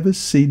shall never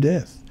see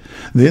death.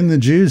 Then the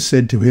Jews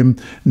said to him,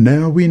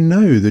 now we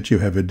know that you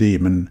have a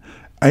demon.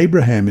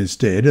 Abraham is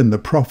dead, and the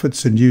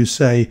prophets, and you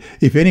say,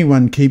 if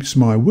anyone keeps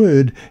my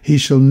word, he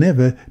shall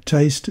never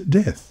taste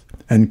death.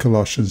 And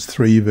Colossians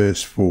 3,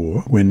 verse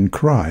 4, when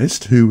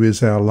Christ, who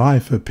is our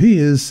life,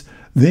 appears,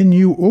 then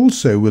you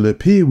also will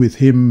appear with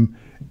him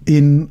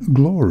in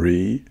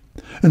glory.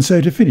 And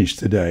so to finish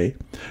today,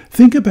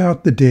 think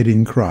about the dead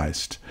in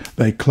Christ.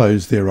 They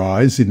close their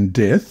eyes in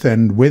death,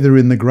 and whether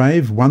in the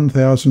grave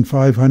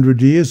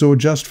 1,500 years or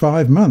just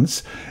 5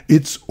 months,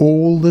 it's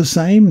all the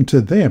same to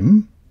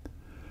them.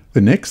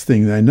 The next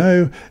thing they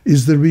know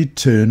is the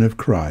return of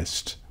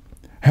Christ.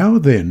 How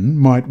then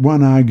might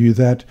one argue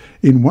that,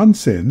 in one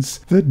sense,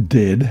 the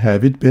dead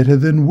have it better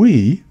than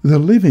we, the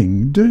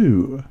living,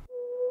 do?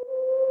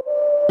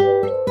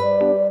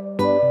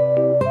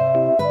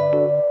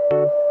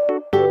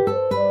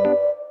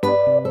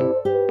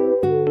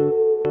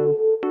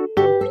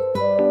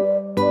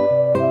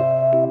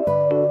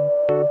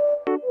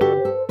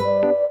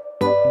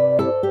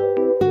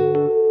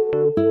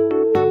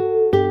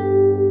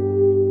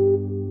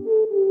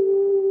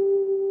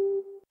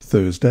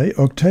 Thursday,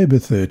 October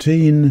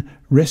 13,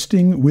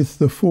 Resting with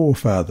the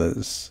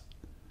Forefathers.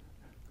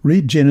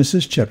 Read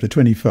Genesis chapter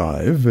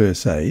 25,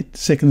 verse 8,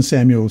 2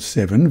 Samuel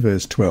 7,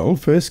 verse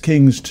 12, 1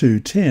 Kings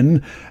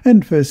 2:10,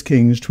 and 1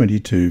 Kings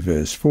 22,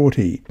 verse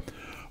 40.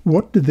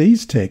 What do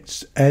these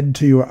texts add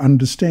to your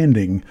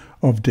understanding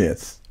of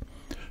death?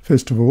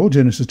 First of all,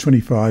 Genesis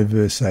 25,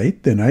 verse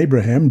 8, then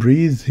Abraham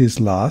breathed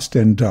his last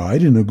and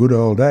died in a good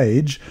old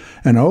age,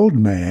 an old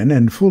man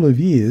and full of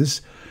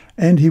years,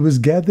 and he was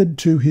gathered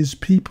to his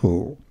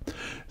people.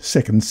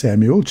 2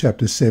 Samuel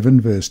chapter 7,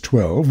 verse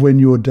 12, when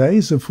your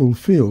days are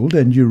fulfilled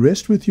and you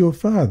rest with your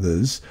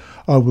fathers,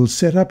 I will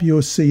set up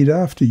your seed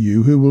after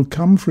you, who will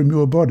come from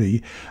your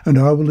body, and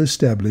I will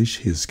establish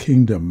his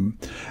kingdom.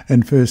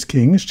 And 1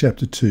 Kings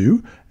chapter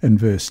 2 and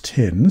verse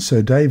 10,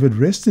 so David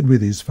rested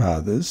with his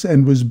fathers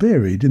and was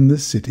buried in the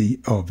city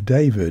of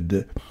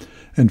David.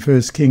 And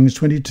 1 Kings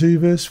 22,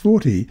 verse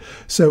 40,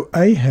 so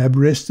Ahab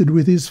rested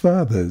with his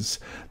fathers.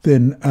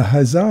 Then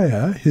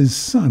Ahaziah, his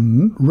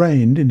son,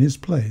 reigned in his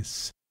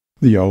place.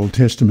 The Old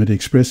Testament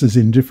expresses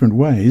in different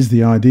ways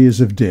the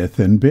ideas of death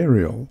and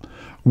burial.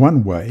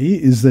 One way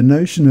is the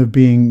notion of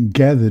being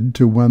gathered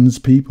to one's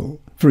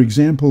people. For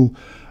example,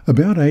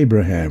 about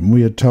Abraham,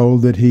 we are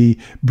told that he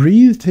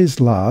breathed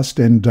his last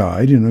and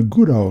died in a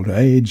good old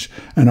age,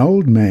 an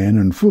old man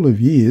and full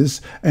of years,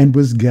 and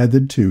was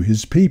gathered to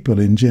his people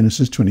in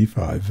Genesis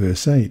 25,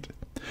 verse 8.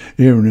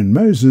 Aaron and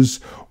Moses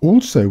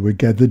also were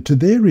gathered to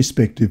their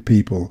respective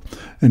people,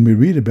 and we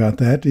read about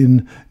that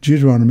in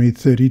Deuteronomy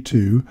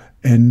 32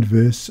 and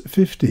verse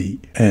 50.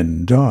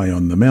 And die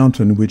on the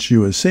mountain which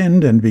you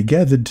ascend, and be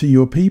gathered to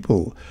your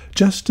people,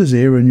 just as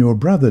Aaron your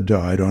brother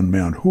died on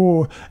Mount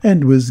Hor,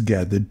 and was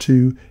gathered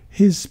to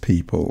his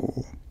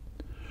people.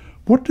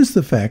 What does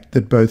the fact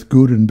that both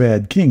good and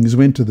bad kings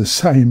went to the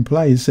same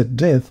place at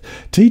death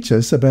teach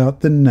us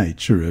about the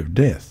nature of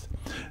death?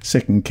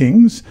 2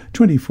 Kings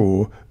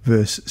 24,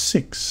 verse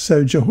 6.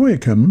 So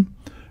Jehoiakim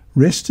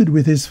rested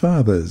with his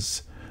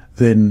fathers.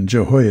 Then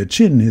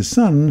Jehoiachin, his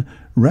son,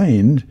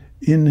 reigned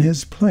in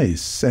his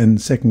place. And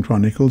 2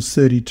 Chronicles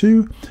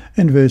 32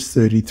 and verse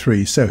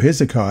 33. So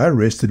Hezekiah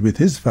rested with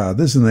his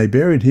fathers, and they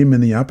buried him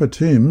in the upper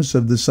tombs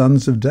of the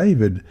sons of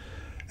David.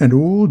 And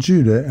all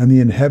Judah and the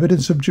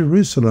inhabitants of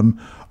Jerusalem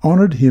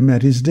honoured him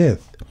at his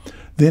death.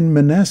 Then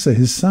Manasseh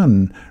his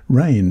son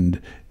reigned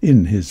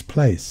in his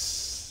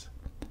place.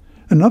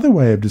 Another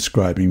way of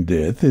describing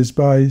death is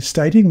by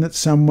stating that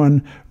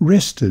someone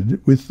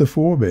rested with the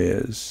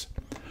forebears.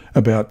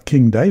 About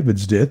King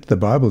David's death, the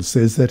Bible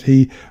says that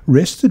he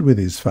rested with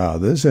his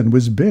fathers and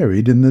was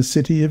buried in the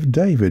city of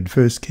David,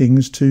 1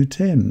 Kings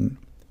 2:10.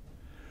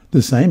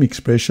 The same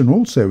expression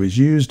also is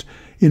used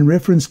in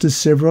reference to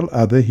several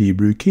other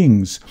Hebrew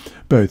kings,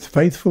 both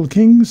faithful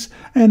kings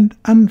and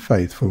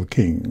unfaithful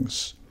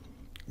kings.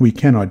 We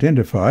can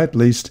identify at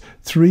least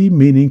 3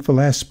 meaningful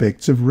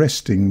aspects of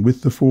resting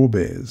with the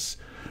forebears.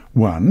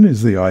 One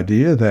is the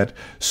idea that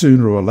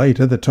sooner or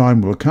later the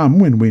time will come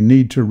when we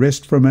need to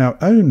rest from our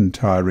own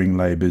tiring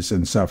labours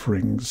and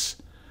sufferings.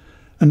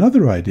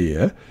 Another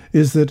idea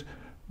is that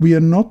we are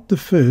not the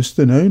first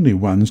and only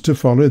ones to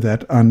follow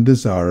that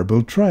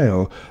undesirable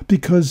trail,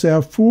 because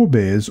our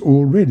forebears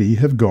already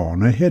have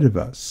gone ahead of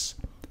us.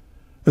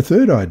 A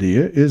third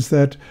idea is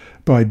that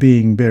by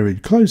being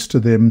buried close to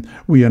them,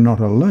 we are not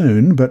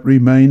alone, but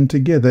remain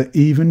together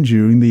even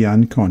during the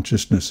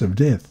unconsciousness of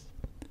death.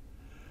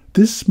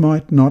 This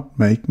might not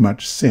make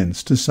much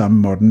sense to some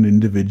modern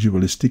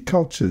individualistic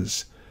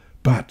cultures,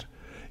 but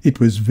it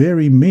was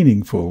very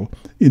meaningful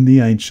in the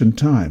ancient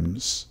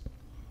times.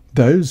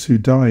 Those who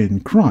die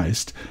in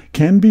Christ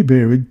can be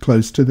buried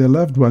close to their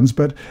loved ones,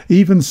 but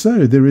even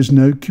so there is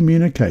no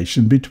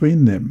communication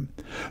between them.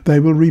 They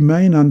will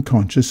remain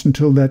unconscious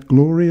until that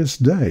glorious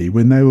day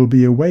when they will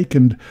be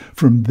awakened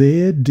from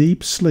their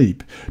deep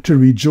sleep to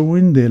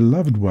rejoin their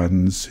loved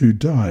ones who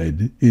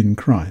died in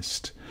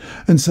Christ.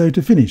 And so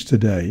to finish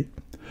today,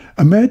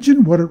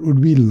 imagine what it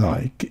would be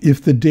like if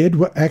the dead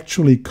were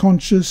actually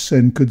conscious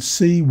and could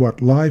see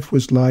what life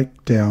was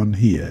like down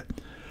here,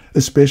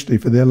 especially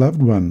for their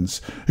loved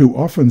ones, who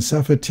often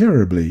suffer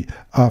terribly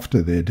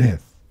after their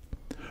death.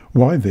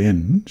 Why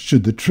then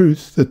should the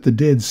truth that the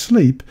dead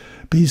sleep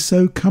be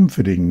so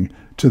comforting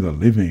to the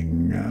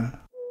living?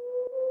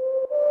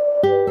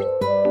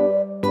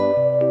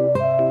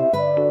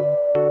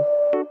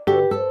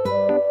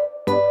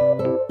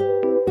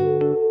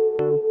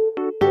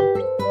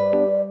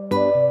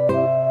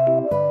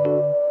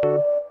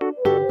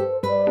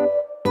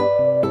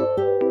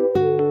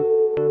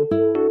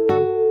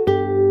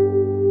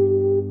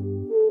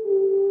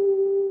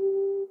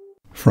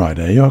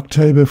 Friday,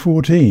 October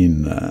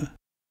 14.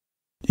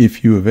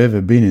 If you have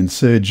ever been in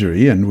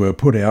surgery and were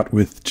put out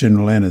with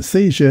general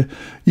anaesthesia,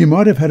 you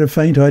might have had a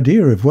faint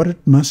idea of what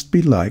it must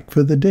be like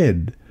for the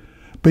dead.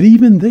 But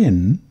even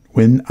then,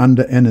 when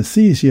under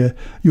anaesthesia,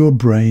 your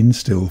brain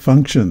still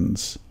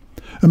functions.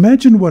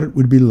 Imagine what it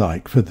would be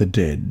like for the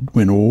dead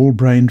when all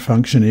brain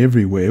function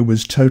everywhere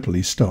was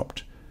totally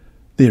stopped.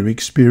 Their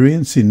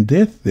experience in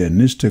death, then,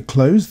 is to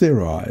close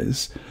their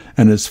eyes,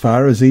 and as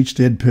far as each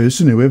dead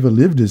person who ever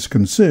lived is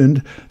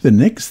concerned, the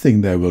next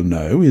thing they will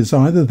know is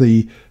either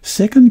the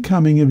second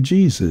coming of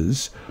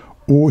Jesus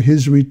or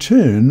his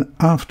return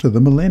after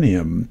the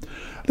millennium.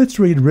 Let's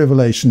read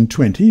Revelation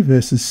 20,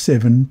 verses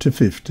 7 to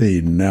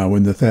 15. Now,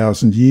 when the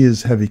 1,000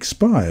 years have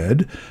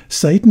expired,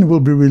 Satan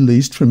will be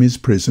released from his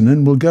prison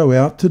and will go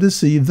out to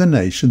deceive the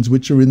nations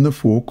which are in the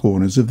four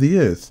corners of the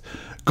earth,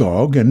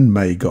 Gog and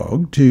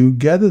Magog, to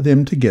gather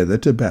them together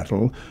to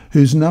battle,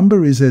 whose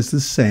number is as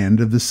the sand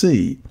of the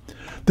sea.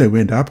 They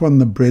went up on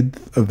the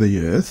breadth of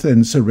the earth,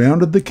 and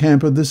surrounded the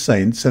camp of the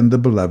saints and the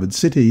beloved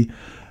city,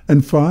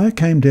 and fire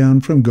came down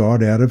from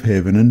God out of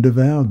heaven and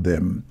devoured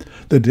them.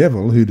 The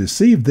devil who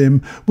deceived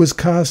them was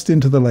cast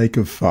into the lake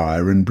of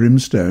fire and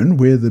brimstone,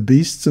 where the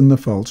beasts and the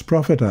false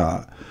prophet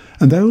are,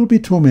 and they will be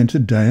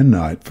tormented day and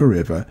night for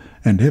ever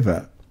and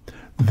ever.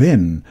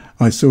 Then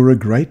I saw a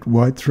great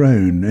white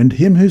throne, and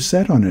him who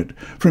sat on it,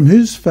 from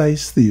whose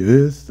face the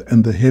earth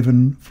and the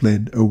heaven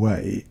fled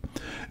away.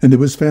 And there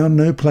was found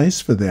no place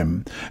for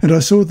them. And I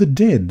saw the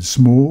dead,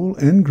 small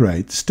and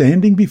great,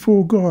 standing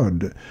before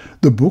God.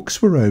 The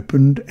books were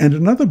opened, and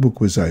another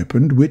book was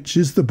opened, which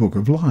is the book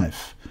of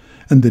life.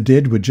 And the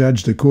dead were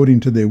judged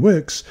according to their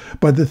works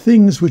by the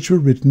things which were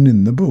written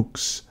in the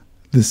books.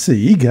 The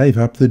sea gave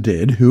up the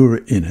dead who were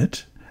in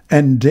it,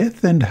 and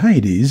death and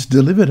Hades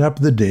delivered up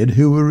the dead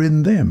who were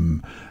in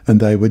them, and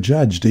they were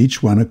judged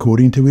each one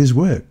according to his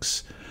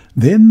works.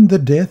 Then the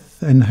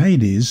death and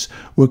Hades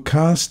were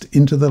cast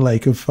into the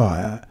lake of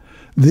fire.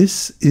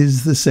 This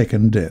is the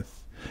second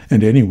death,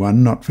 and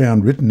anyone not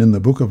found written in the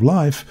book of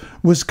life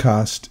was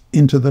cast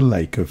into the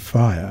lake of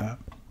fire.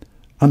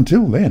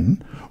 Until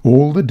then,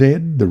 all the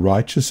dead, the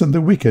righteous and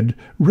the wicked,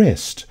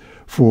 rest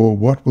for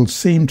what will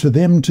seem to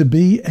them to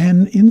be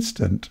an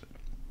instant.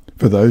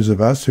 For those of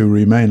us who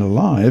remain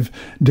alive,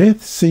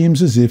 death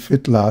seems as if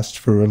it lasts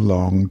for a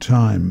long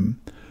time.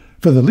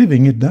 For the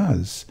living it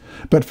does,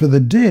 but for the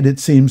dead it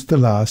seems to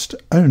last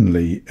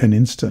only an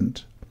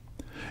instant.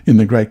 In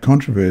the Great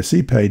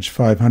Controversy, page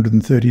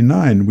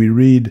 539, we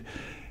read,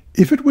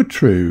 "If it were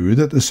true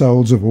that the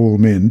souls of all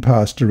men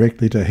pass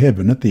directly to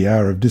heaven at the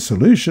hour of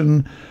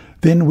dissolution,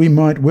 then we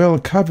might well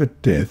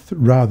covet death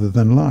rather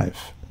than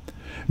life.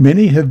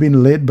 Many have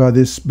been led by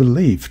this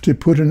belief to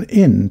put an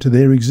end to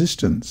their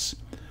existence.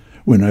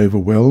 When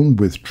overwhelmed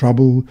with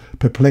trouble,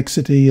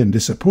 perplexity, and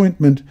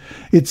disappointment,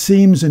 it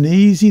seems an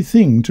easy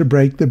thing to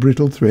break the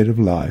brittle thread of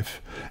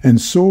life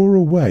and soar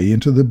away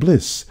into the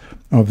bliss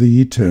of the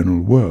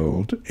eternal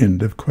world."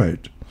 End of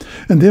quote.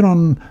 And then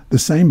on the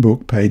same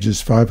book,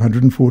 pages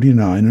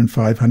 549 and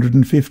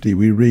 550,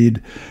 we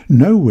read,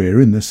 "Nowhere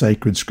in the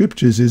sacred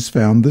scriptures is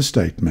found the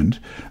statement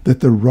that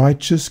the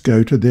righteous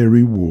go to their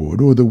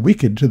reward or the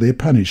wicked to their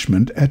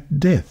punishment at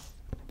death.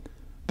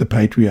 The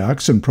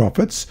patriarchs and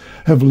prophets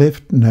have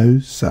left no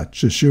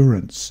such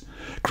assurance.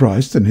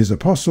 Christ and his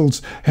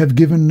apostles have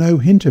given no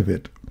hint of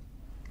it.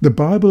 The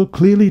Bible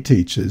clearly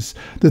teaches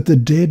that the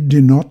dead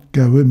do not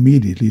go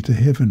immediately to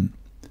heaven.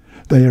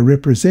 They are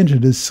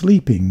represented as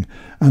sleeping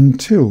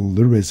until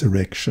the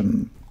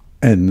resurrection.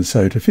 And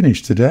so to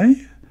finish today,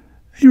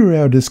 Here are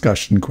our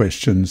discussion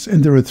questions,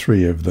 and there are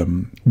 3 of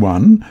them.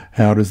 1.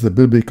 How does the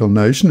biblical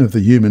notion of the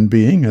human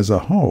being as a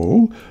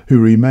whole, who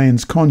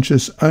remains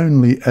conscious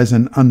only as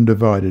an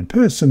undivided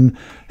person,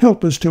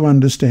 help us to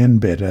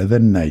understand better the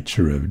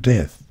nature of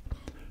death?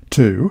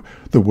 2.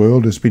 The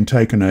world has been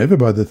taken over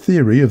by the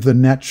theory of the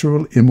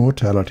natural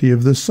immortality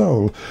of the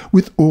soul,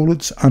 with all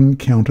its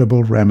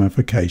uncountable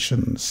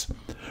ramifications.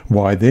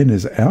 Why then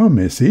is our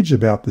message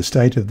about the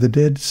state of the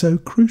dead so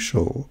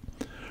crucial?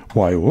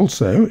 Why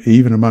also,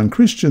 even among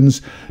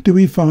Christians, do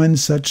we find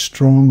such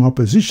strong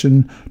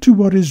opposition to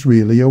what is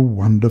really a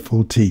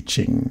wonderful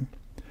teaching?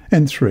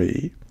 And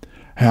 3.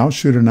 How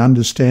should an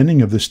understanding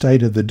of the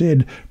state of the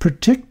dead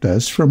protect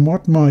us from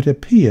what might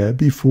appear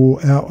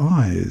before our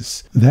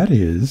eyes? That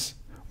is,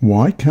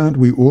 why can't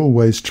we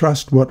always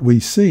trust what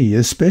we see,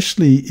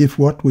 especially if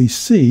what we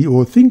see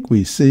or think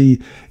we see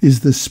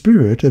is the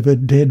spirit of a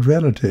dead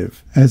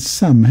relative, as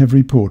some have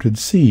reported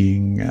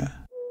seeing?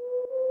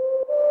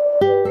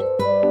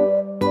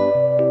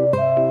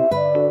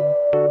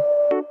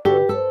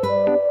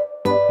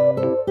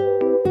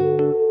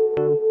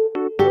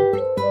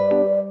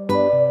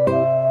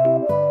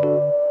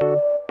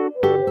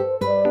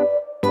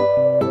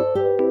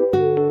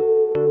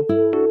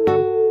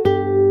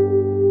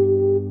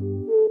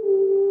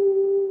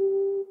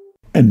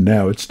 And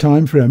now it's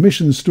time for our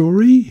mission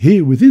story.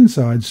 Here with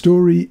Inside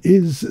Story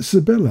is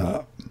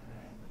Sabella.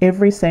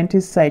 Every Cent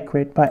is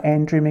Sacred by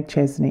Andrew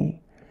McChesney.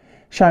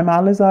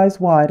 Shaimala's eyes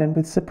widened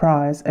with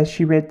surprise as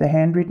she read the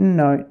handwritten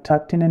note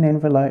tucked in an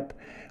envelope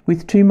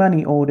with 2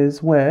 money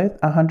orders worth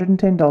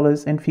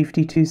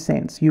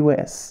 $110.52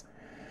 US.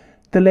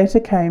 The letter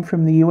came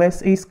from the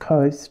US East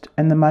Coast,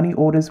 and the money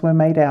orders were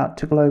made out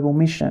to Global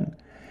Mission,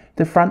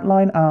 the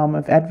frontline arm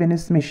of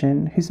Adventist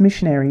Mission, whose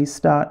missionaries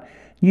start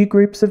new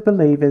groups of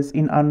believers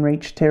in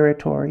unreached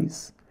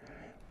territories.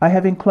 I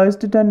have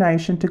enclosed a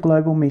donation to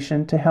Global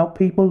Mission to help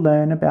people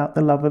learn about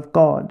the love of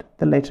God,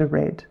 the letter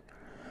read.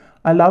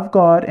 I love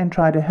God and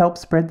try to help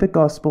spread the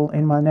gospel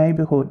in my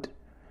neighbourhood.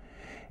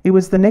 It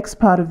was the next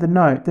part of the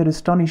note that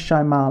astonished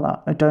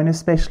Shaimala, a donor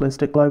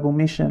specialist at Global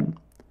Mission.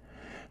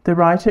 The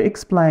writer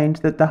explained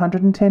that the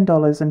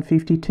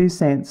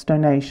 $110.52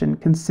 donation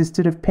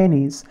consisted of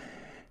pennies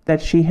that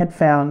she had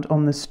found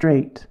on the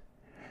street.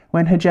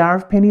 When her jar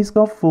of pennies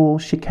got full,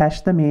 she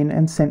cashed them in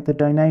and sent the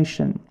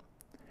donation.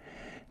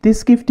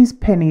 This gift is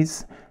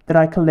pennies that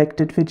I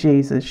collected for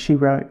Jesus, she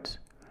wrote.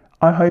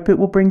 I hope it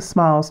will bring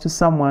smiles to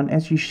someone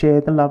as you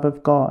share the love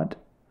of God.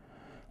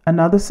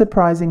 Another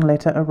surprising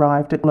letter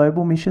arrived at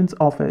Global Mission's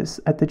office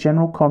at the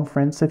General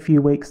Conference a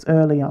few weeks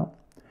earlier.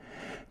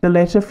 The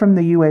letter from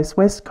the US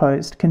West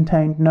Coast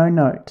contained no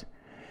note,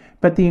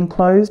 but the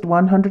enclosed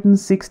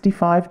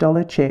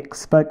 $165 check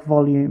spoke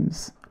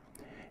volumes.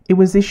 It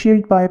was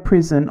issued by a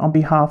prison on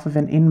behalf of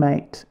an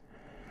inmate.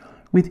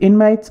 With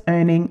inmates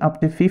earning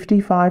up to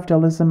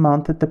 $55 a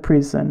month at the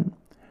prison,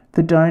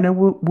 the donor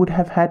would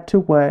have had to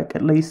work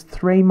at least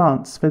 3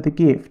 months for the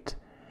gift,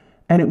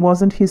 and it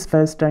wasn't his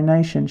first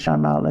donation,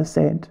 Shaimala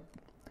said.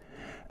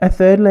 A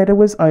third letter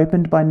was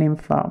opened by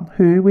Nympha,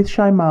 who, with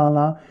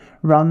Shaimala,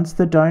 runs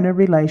the Donor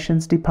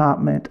Relations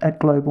Department at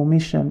Global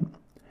Mission.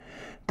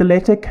 The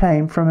letter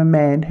came from a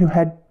man who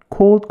had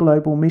called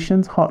Global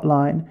Mission's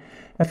hotline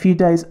a few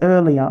days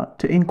earlier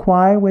to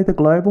inquire whether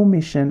Global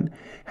Mission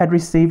had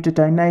received a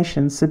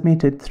donation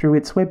submitted through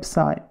its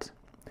website.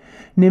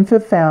 Nympha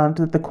found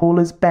that the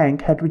caller's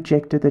bank had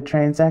rejected the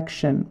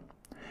transaction.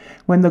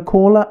 When the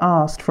caller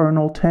asked for an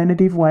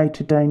alternative way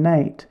to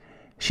donate,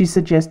 she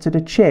suggested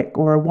a check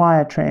or a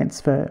wire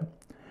transfer.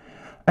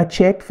 A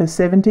check for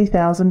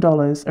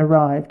 $70,000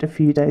 arrived a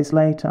few days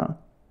later.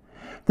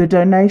 The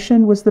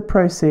donation was the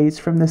proceeds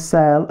from the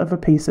sale of a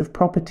piece of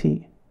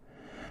property.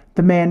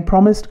 The man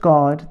promised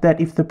God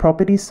that if the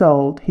property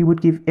sold, he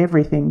would give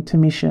everything to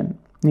mission,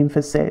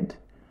 Nympha said.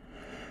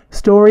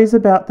 Stories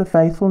about the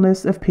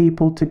faithfulness of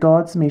people to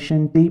God's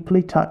mission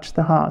deeply touch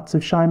the hearts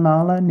of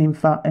Shaimala,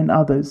 Nympha, and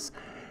others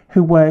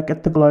who work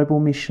at the Global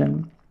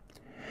Mission.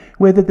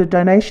 Whether the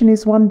donation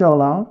is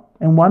 $1,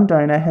 and one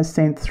donor has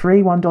sent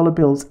 3 $1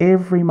 bills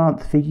every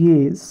month for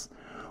years,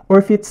 or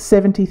if it's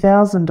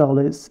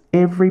 $70,000,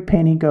 every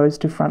penny goes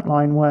to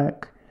frontline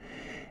work.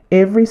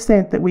 Every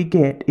cent that we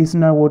get is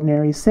no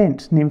ordinary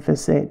cent, Nympha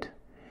said.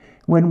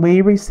 When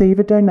we receive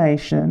a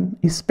donation,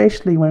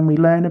 especially when we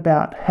learn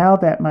about how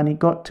that money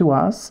got to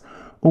us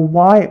or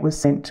why it was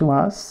sent to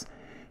us,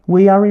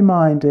 we are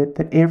reminded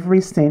that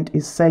every cent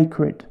is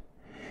sacred.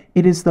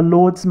 It is the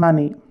Lord's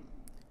money.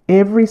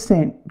 Every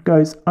cent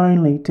goes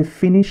only to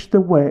finish the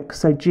work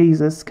so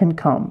Jesus can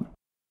come.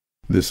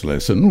 This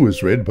lesson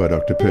was read by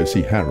Dr.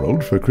 Percy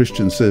Harrold for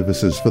Christian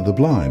Services for the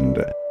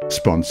Blind.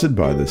 Sponsored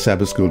by the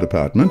Sabbath School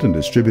Department and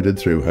distributed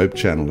through Hope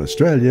Channel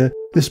Australia,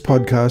 this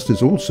podcast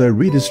is also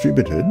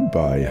redistributed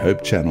by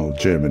Hope Channel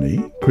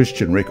Germany,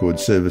 Christian Record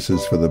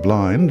Services for the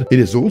Blind. It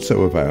is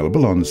also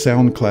available on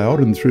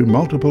SoundCloud and through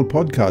multiple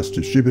podcast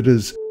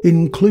distributors,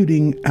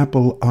 including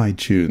Apple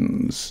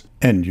iTunes.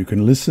 And you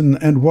can listen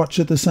and watch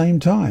at the same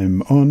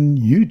time on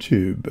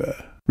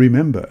YouTube.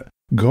 Remember,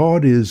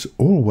 God is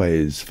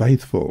always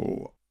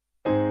faithful.